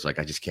 month where it's like,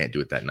 I just can't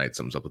do it that night.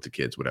 Something's up with the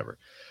kids, whatever.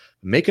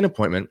 Make an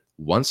appointment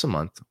once a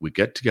month. We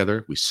get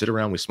together, we sit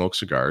around, we smoke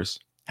cigars,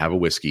 have a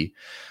whiskey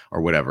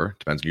or whatever.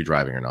 Depends if you're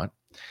driving or not.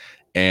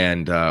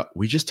 And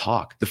we just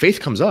talk. The faith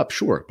comes up,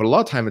 sure. But a lot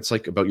of time it's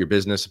like about your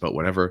business, about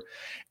whatever.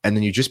 And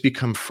then you just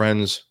become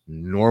friends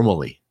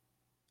normally.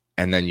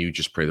 And then you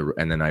just pray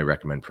and then I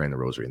recommend praying the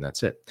rosary, and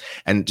that's it.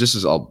 And just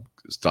as I'll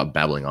stop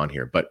babbling on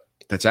here, but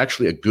that's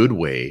actually a good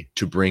way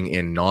to bring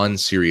in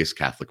non-serious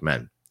Catholic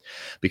men.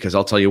 Because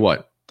I'll tell you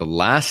what, the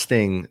last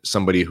thing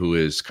somebody who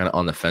is kind of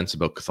on the fence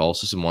about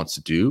Catholicism wants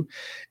to do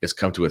is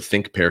come to a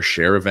think, pair,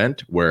 share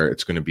event where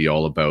it's going to be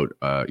all about,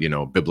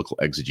 biblical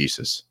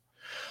exegesis.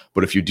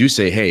 But if you do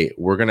say, hey,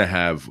 we're going to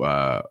have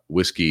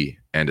whiskey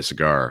and a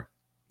cigar,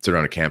 sit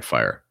around a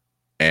campfire,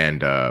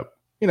 and,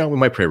 we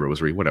might pray a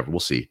rosary, whatever, we'll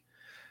see.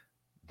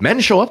 Men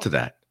show up to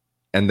that.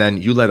 And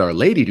then you let Our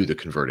Lady do the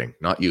converting,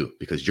 not you,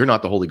 because you're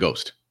not the Holy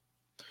Ghost.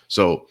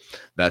 So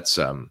that's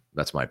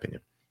my opinion.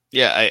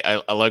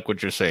 Yeah, I like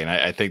what you're saying.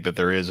 I think that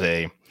there is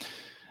an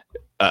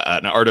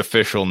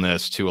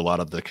artificialness to a lot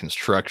of the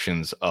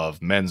constructions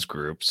of men's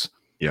groups.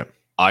 Yeah.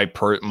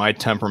 My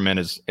temperament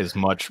is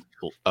much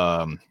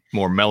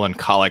more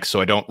melancholic,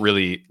 so I don't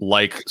really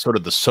like sort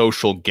of the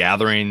social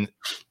gathering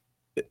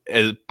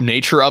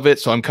nature of it.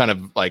 So I'm kind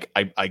of like,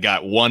 I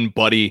got one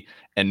buddy,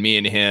 and me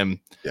and him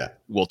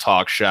will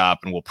talk shop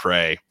and we'll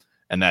pray,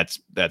 and that's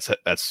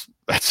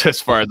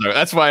as far as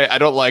that's why I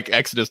don't like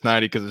Exodus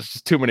 90, because it's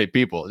just too many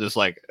people. Just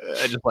like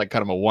kind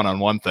of a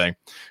one-on-one thing.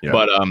 Yeah.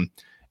 But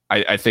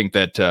I think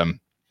that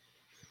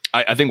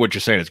I think what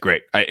you're saying is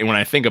great. When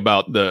I think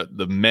about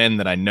the men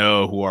that I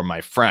know who are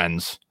my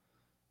friends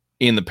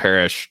in the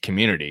parish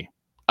community,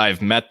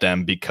 I've met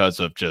them because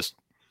of just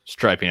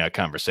striping out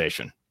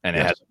conversation, and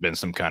it hasn't been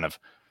some kind of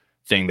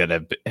thing that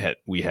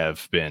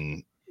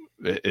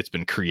it's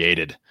been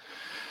created,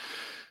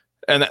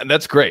 and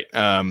that's great.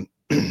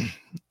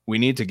 We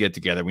need to get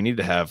together. We need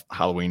to have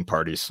Halloween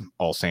parties,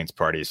 All Saints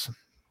parties,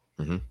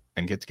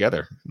 and get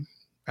together.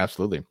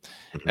 Absolutely.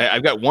 Mm-hmm.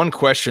 I've got one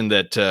question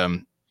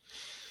that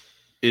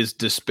is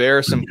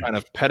despair some kind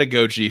of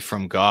pedagogy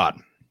from God?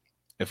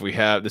 If we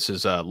have, this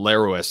is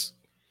Larois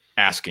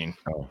asking,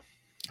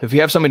 if we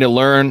have something to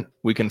learn,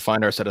 we can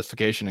find our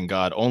satisfaction in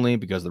God only,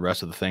 because the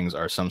rest of the things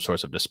are some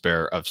source of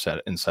despair of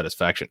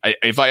insatisfaction.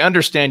 If I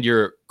understand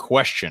your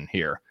question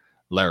here,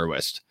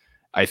 Larois,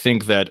 I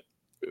think that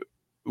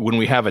when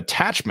we have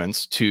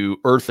attachments to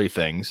earthly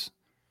things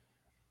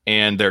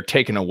and they're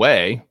taken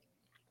away,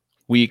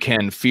 we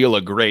can feel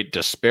a great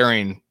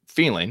despairing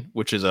feeling,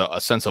 which is a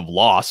sense of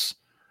loss,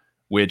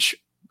 which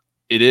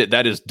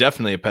that is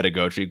definitely a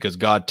pedagogy, because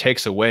God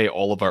takes away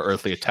all of our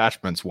earthly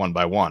attachments one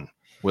by one,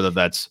 whether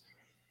that's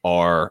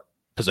our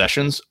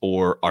possessions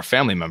or our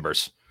family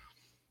members.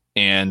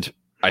 And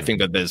I think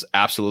that there's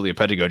absolutely a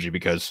pedagogy,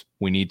 because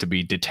we need to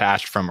be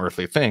detached from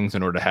earthly things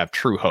in order to have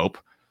true hope,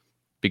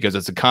 because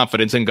it's a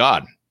confidence in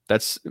God.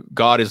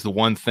 God is the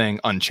one thing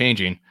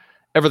unchanging.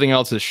 Everything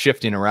else is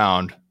shifting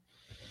around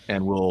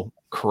and will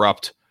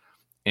corrupt,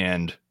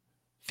 and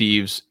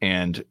thieves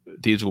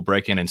will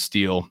break in and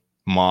steal.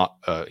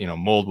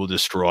 Mold will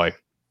destroy,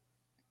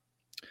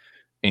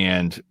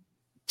 and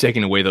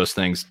taking away those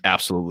things,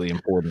 absolutely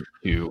important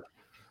to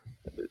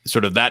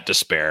sort of that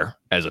despair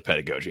as a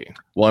pedagogy.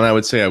 Well, and I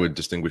would say I would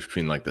distinguish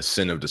between like the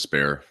sin of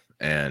despair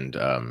and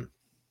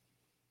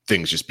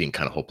things just being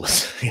kind of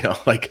hopeless,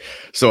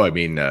 so I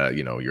mean,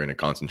 you're in a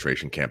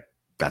concentration camp.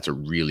 That's a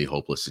really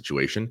hopeless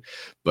situation,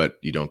 but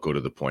you don't go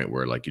to the point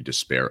where like you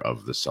despair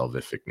of the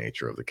salvific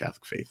nature of the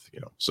Catholic faith,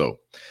 So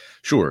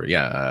sure.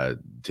 Yeah.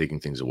 Taking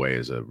things away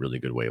is a really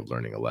good way of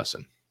learning a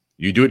lesson.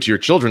 You do it to your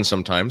children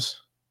sometimes.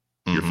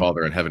 Your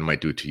Father in heaven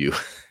might do it to you.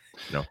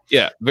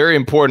 Yeah. Very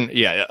important.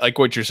 Yeah. Like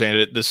what you're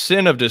saying, the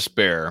sin of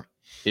despair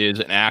is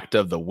an act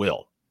of the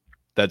will.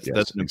 That's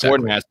an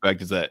important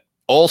aspect, is that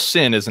all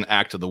sin is an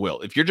act of the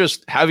will. If you're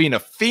just having a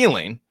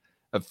feeling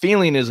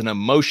is an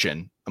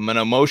emotion. An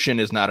emotion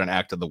is not an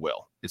act of the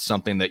will. It's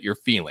something that you're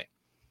feeling.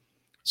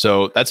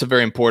 So that's a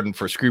very important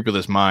for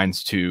scrupulous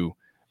minds to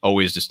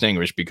always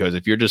distinguish, because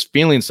if you're just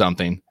feeling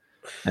something,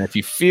 and if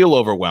you feel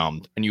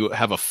overwhelmed and you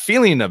have a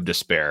feeling of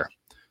despair,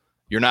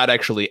 you're not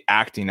actually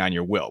acting on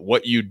your will.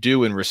 What you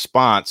do in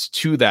response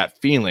to that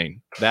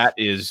feeling, that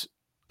is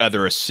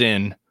either a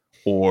sin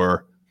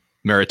or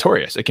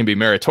meritorious. It can be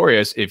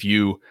meritorious if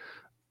you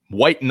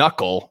white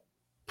knuckle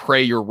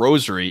pray your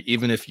rosary,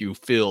 even if you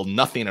feel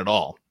nothing at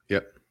all.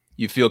 Yep.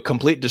 You feel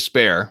complete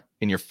despair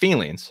in your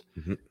feelings,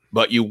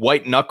 but you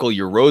white knuckle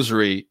your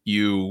rosary.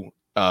 You,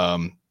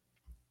 I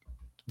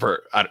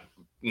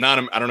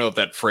don't know if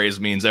that phrase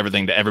means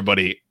everything to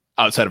everybody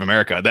outside of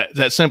America.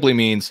 That simply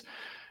means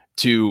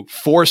to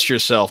force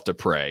yourself to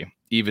pray,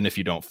 even if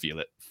you don't feel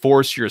it.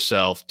 Force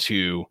yourself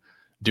to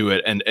do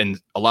it. And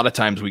a lot of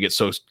times we get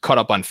so caught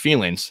up on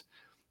feelings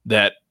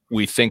that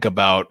we think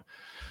about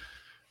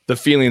the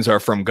feelings are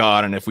from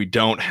God. And if we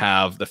don't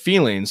have the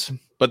feelings,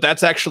 but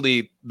that's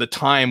actually the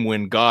time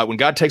when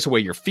God takes away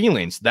your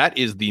feelings, that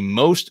is the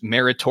most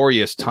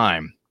meritorious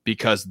time,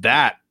 because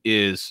that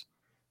is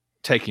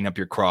taking up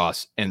your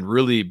cross and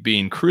really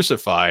being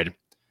crucified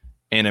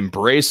and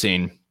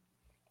embracing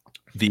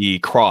the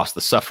cross, the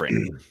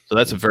suffering. So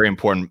that's a very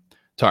important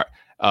part.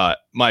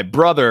 My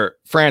brother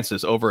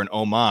Francis over in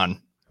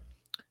Oman,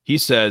 he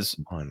says,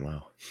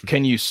 wow.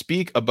 Can you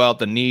speak about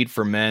the need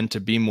for men to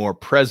be more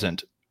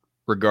present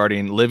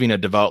regarding living a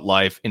devout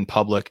life in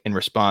public in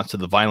response to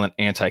the violent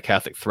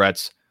anti-Catholic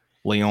threats,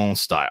 Lyon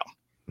style?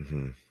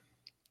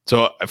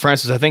 So,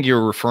 Francis, I think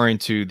you're referring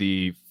to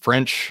the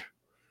French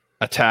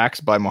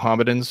attacks by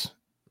Mohammedans.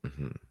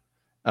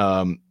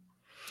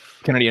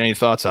 Kennedy, any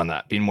thoughts on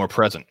that? Being more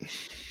present?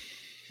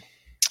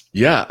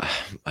 Yeah,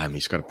 I mean, you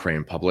just got to pray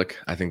in public.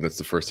 I think that's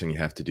the first thing you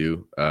have to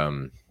do.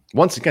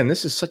 Once again,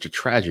 this is such a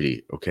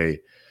tragedy. Okay,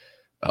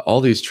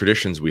 all these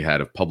traditions we had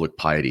of public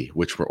piety,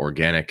 which were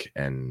organic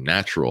and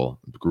natural,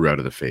 grew out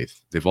of the faith.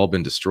 They've all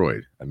been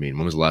destroyed. I mean,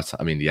 when was the last time?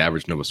 I mean, the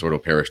average Nova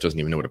Sordo parish doesn't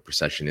even know what a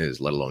procession is,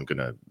 let alone going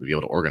to be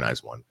able to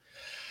organize one.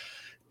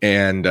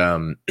 And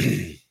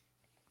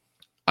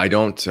I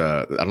don't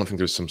think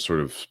there's some sort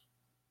of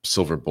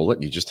silver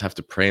bullet. You just have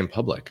to pray in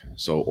public.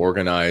 So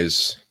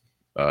organize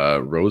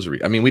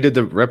rosary. I mean, we did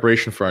the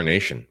Reparation for Our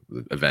Nation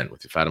event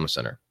with the Fatima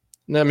Center.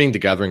 I mean, the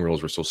gathering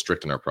rules were so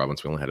strict in our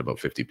province. We only had about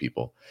 50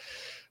 people.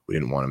 We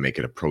didn't want to make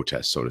it a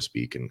protest, so to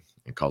speak, and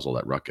cause all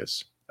that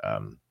ruckus.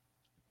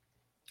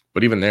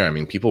 But even there, I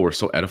mean, people were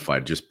so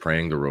edified just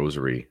praying the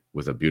rosary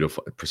with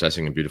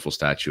processing a beautiful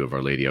statue of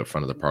Our Lady out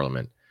front of the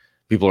Parliament.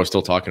 People are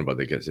still talking about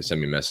it. They send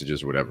me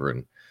messages or whatever,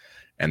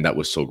 and that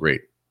was so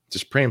great.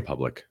 Just pray in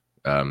public.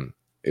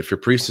 If your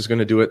priest is going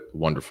to do it,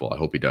 wonderful. I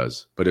hope he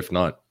does. But if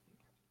not,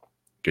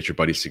 get your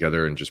buddies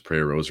together and just pray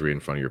a rosary in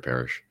front of your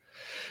parish.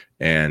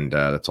 And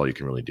that's all you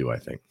can really do, I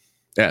think.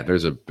 Yeah,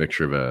 there's a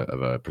picture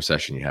of a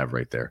procession you have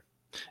right there.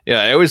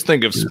 Yeah, I always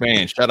think of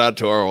Spain. Shout out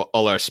to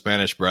all our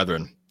Spanish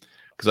brethren,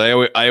 because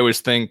I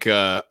always think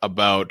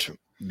about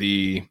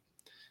the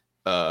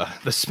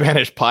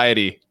Spanish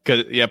piety.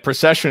 Because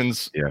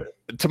processions. Yeah.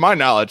 To my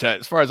knowledge,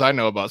 as far as I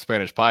know about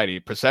Spanish piety,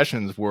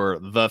 processions were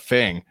the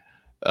thing,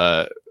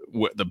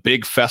 the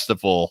big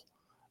festival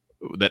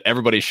that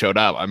everybody showed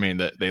up. I mean,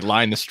 they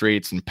line the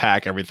streets and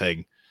pack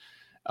everything.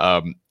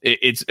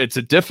 It's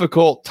a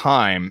difficult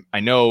time. I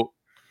know.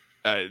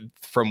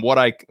 From what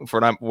I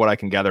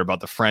can gather about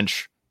the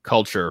French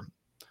culture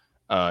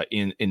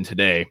in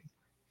today,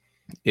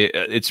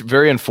 it's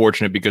very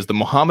unfortunate because the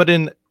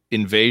Mohammedan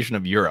invasion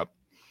of Europe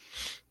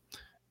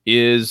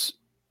is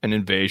an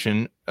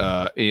invasion.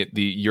 The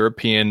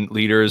European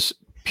leaders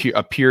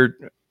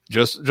appeared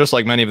just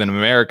like many of them in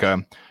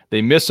America.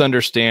 They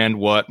misunderstand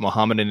what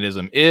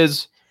Mohammedanism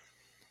is.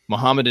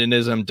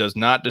 Mohammedanism does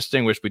not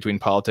distinguish between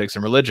politics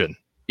and religion.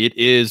 It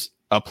is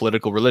a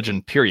political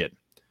religion, period.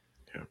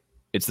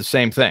 It's the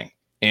same thing.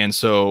 And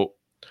so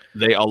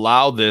they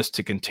allow this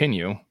to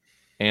continue,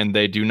 and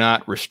they do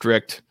not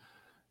restrict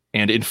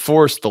and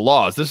enforce the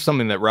laws. This is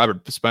something that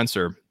Robert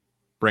Spencer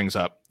brings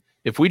up.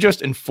 If we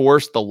just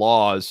enforce the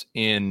laws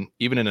even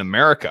in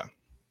America,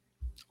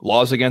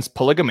 laws against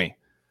polygamy,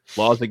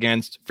 laws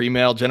against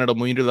female genital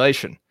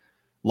mutilation,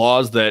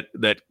 laws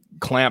that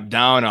clamp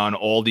down on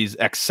all these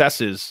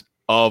excesses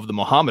of the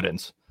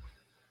Mohammedans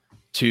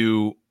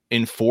to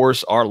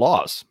enforce our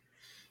laws.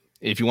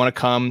 If you want to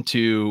come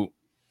to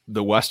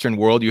the Western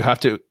world, you have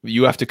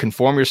to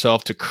conform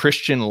yourself to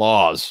Christian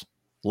laws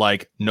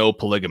like no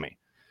polygamy.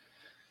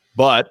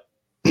 But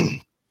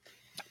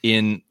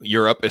in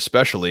Europe,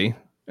 especially,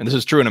 and this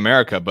is true in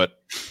America,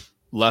 but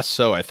less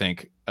so, I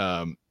think,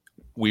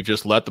 we've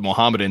just let the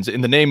Mohammedans,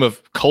 in the name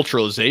of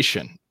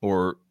culturalization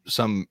or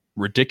some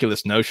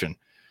ridiculous notion,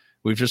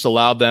 we've just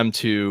allowed them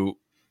to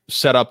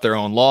set up their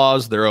own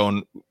laws, their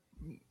own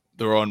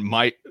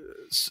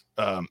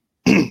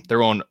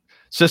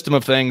system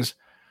of things.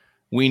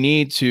 We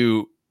need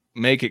to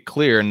make it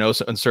clear in no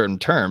uncertain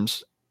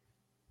terms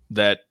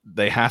that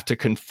they have to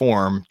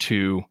conform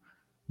to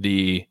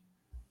the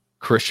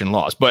Christian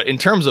laws. But in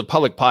terms of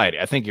public piety,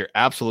 I think you're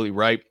absolutely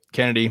right,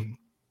 Kennedy.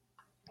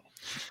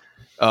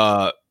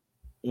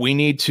 We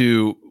need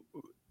to.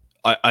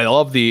 I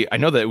know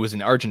that it was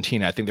in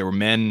Argentina. I think there were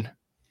men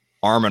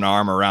arm in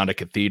arm around a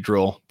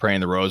cathedral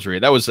praying the rosary.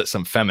 That was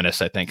some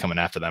feminists, I think, coming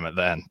after them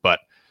then.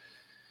 But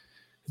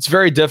it's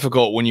very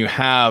difficult when you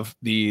have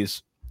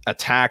these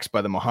attacks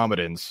by the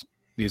Mohammedans,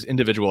 these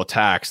individual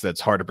attacks that's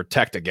hard to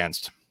protect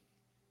against.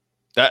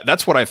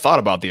 That's what I thought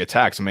about the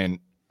attacks. I mean,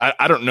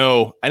 I don't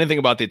know anything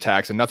about the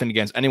attacks and nothing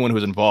against anyone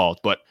who's involved,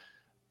 but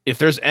if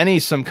there's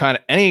any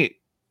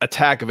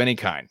attack of any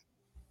kind,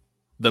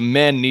 the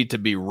men need to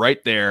be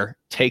right there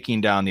taking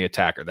down the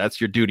attacker.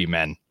 That's your duty,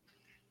 men.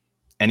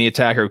 Any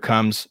attacker who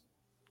comes,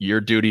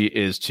 your duty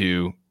is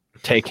to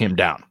take him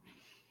down.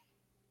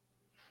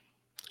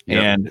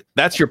 Yep. And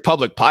that's your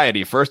public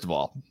piety, first of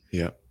all.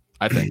 Yeah.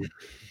 I think.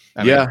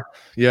 Yeah.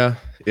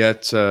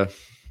 It's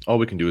all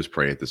we can do is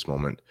pray at this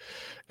moment.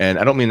 And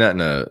I don't mean that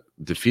in a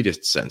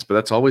defeatist sense, but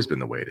that's always been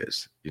the way it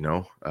is.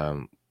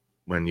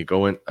 When you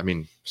go in, I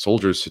mean,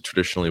 soldiers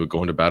traditionally would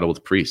go into battle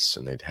with priests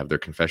and they'd have their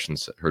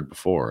confessions heard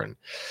before.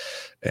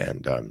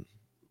 And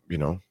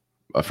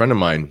a friend of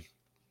mine,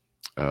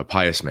 a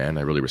pious man,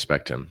 I really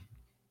respect him.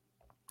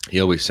 He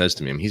always says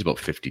to me, I mean, he's about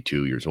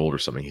 52 years old or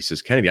something. He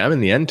says, Kennedy, I'm in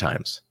the end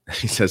times.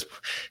 He says,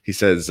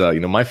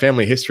 my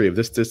family history of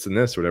this, and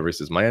this, whatever. He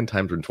says, my end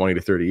times are in 20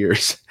 to 30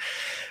 years.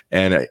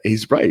 And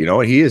he's right.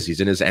 He's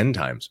in his end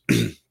times,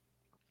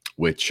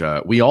 which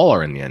we all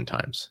are in the end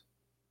times.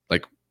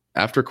 Like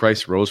after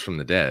Christ rose from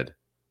the dead,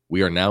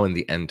 we are now in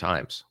the end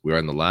times. We are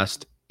in the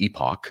last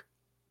epoch.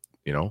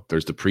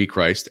 There's the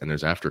pre-Christ and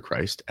there's after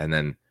Christ. And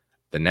then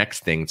the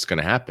next thing that's going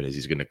to happen is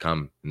he's going to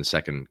come in the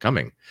second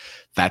coming.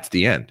 That's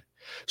the end.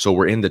 So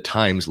we're in the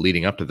times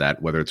leading up to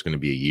that, whether it's going to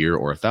be a year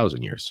or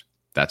 1,000 years.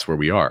 That's where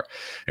we are.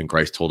 And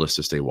Christ told us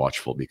to stay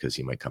watchful because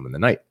he might come in the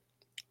night.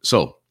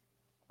 So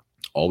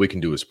all we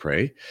can do is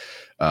pray.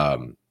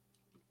 And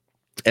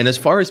as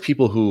far as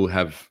people who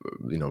have,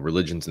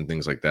 religions and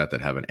things like that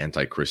have an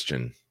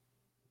anti-Christian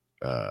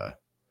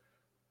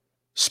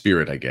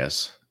spirit, I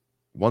guess,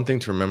 one thing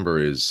to remember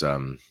is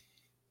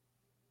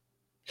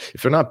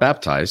if they're not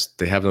baptized,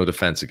 they have no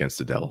defense against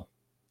the devil.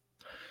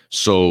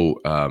 So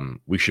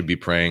we should be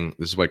praying.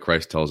 This is why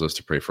Christ tells us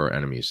to pray for our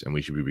enemies, and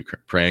we should be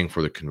praying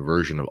for the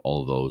conversion of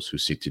all of those who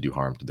seek to do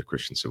harm to the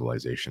Christian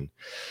civilization,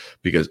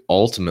 because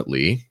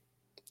ultimately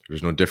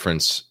there's no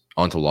difference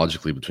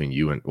ontologically between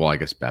you and, well, I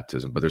guess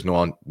baptism, but there's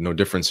no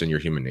difference in your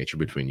human nature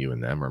between you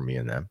and them or me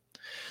and them.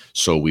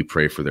 So we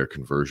pray for their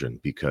conversion,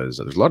 because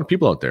there's a lot of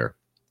people out there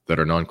that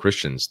are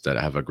non-Christians that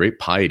have a great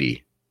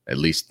piety, at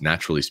least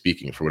naturally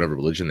speaking, for whatever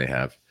religion they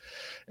have.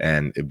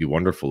 And it'd be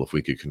wonderful if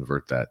we could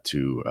convert that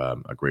to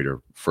a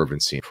greater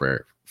fervency in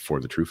prayer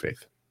for the true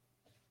faith.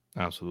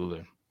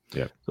 Absolutely.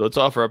 Yeah. So let's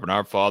offer up an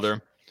Our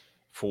Father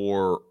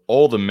for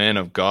all the men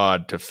of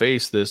God to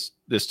face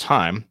this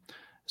time.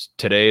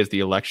 Today is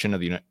the election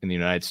in the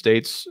United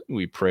States.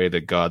 We pray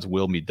that God's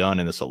will be done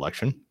in this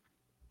election.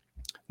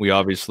 We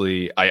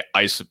obviously,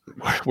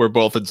 we're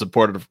both in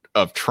support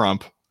of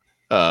Trump.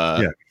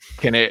 I'm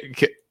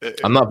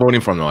not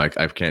voting for him, though. I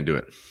can't do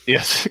it.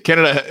 Yes,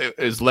 Canada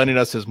is lending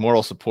us his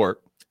moral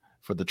support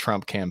for the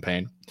Trump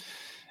campaign.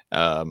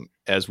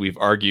 As we've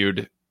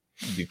argued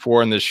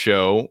before in this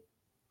show,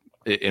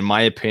 in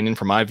my opinion,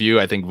 from my view,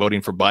 I think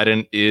voting for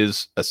Biden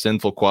is a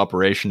sinful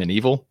cooperation in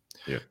evil.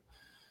 Yeah.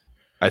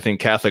 I think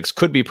Catholics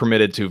could be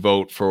permitted to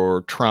vote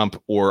for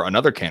Trump or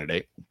another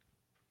candidate,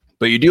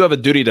 but you do have a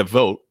duty to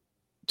vote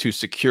to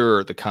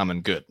secure the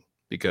common good,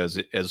 because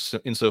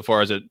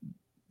insofar as it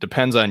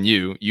depends on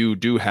you, you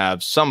do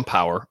have some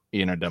power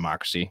in a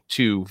democracy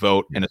to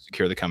vote and to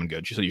secure the common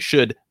good. So you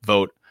should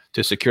vote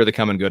to secure the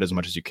common good as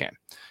much as you can.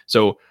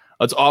 So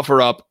let's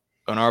offer up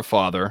an Our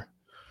Father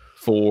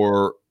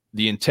for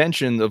the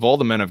intention of all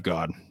the men of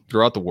God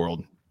throughout the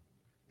world,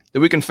 that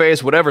we can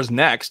face whatever's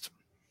next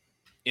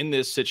in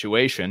this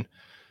situation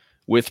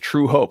with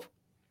true hope,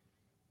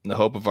 and the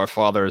hope of our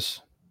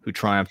fathers who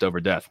triumphed over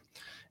death.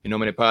 In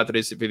nomine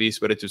Patris et Filii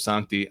Spiritus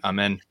Sancti.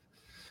 Amen.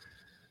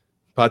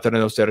 Pater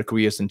noster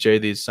qui es in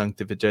caelis,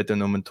 sanctificete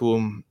nomen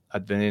tuum,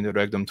 adveniat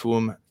regnum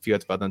tuum,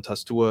 fiat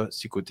voluntas tua,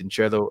 sicut in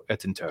cielo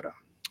et in terra.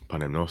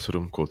 Panem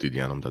nostrum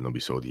quotidianum da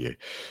nobis hodie,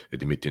 et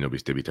dimitti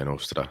nobis debita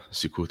nostra,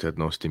 sicut et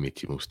nos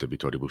dimittimus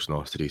debitoribus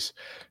nostris,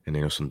 et ne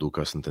nos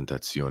inducas in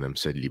tentationem,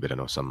 sed libera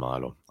nos a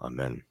malo.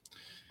 Amen.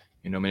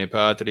 In nomine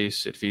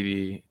Patris et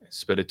Filii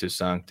Spiritus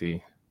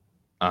Sancti.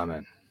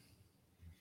 Amen.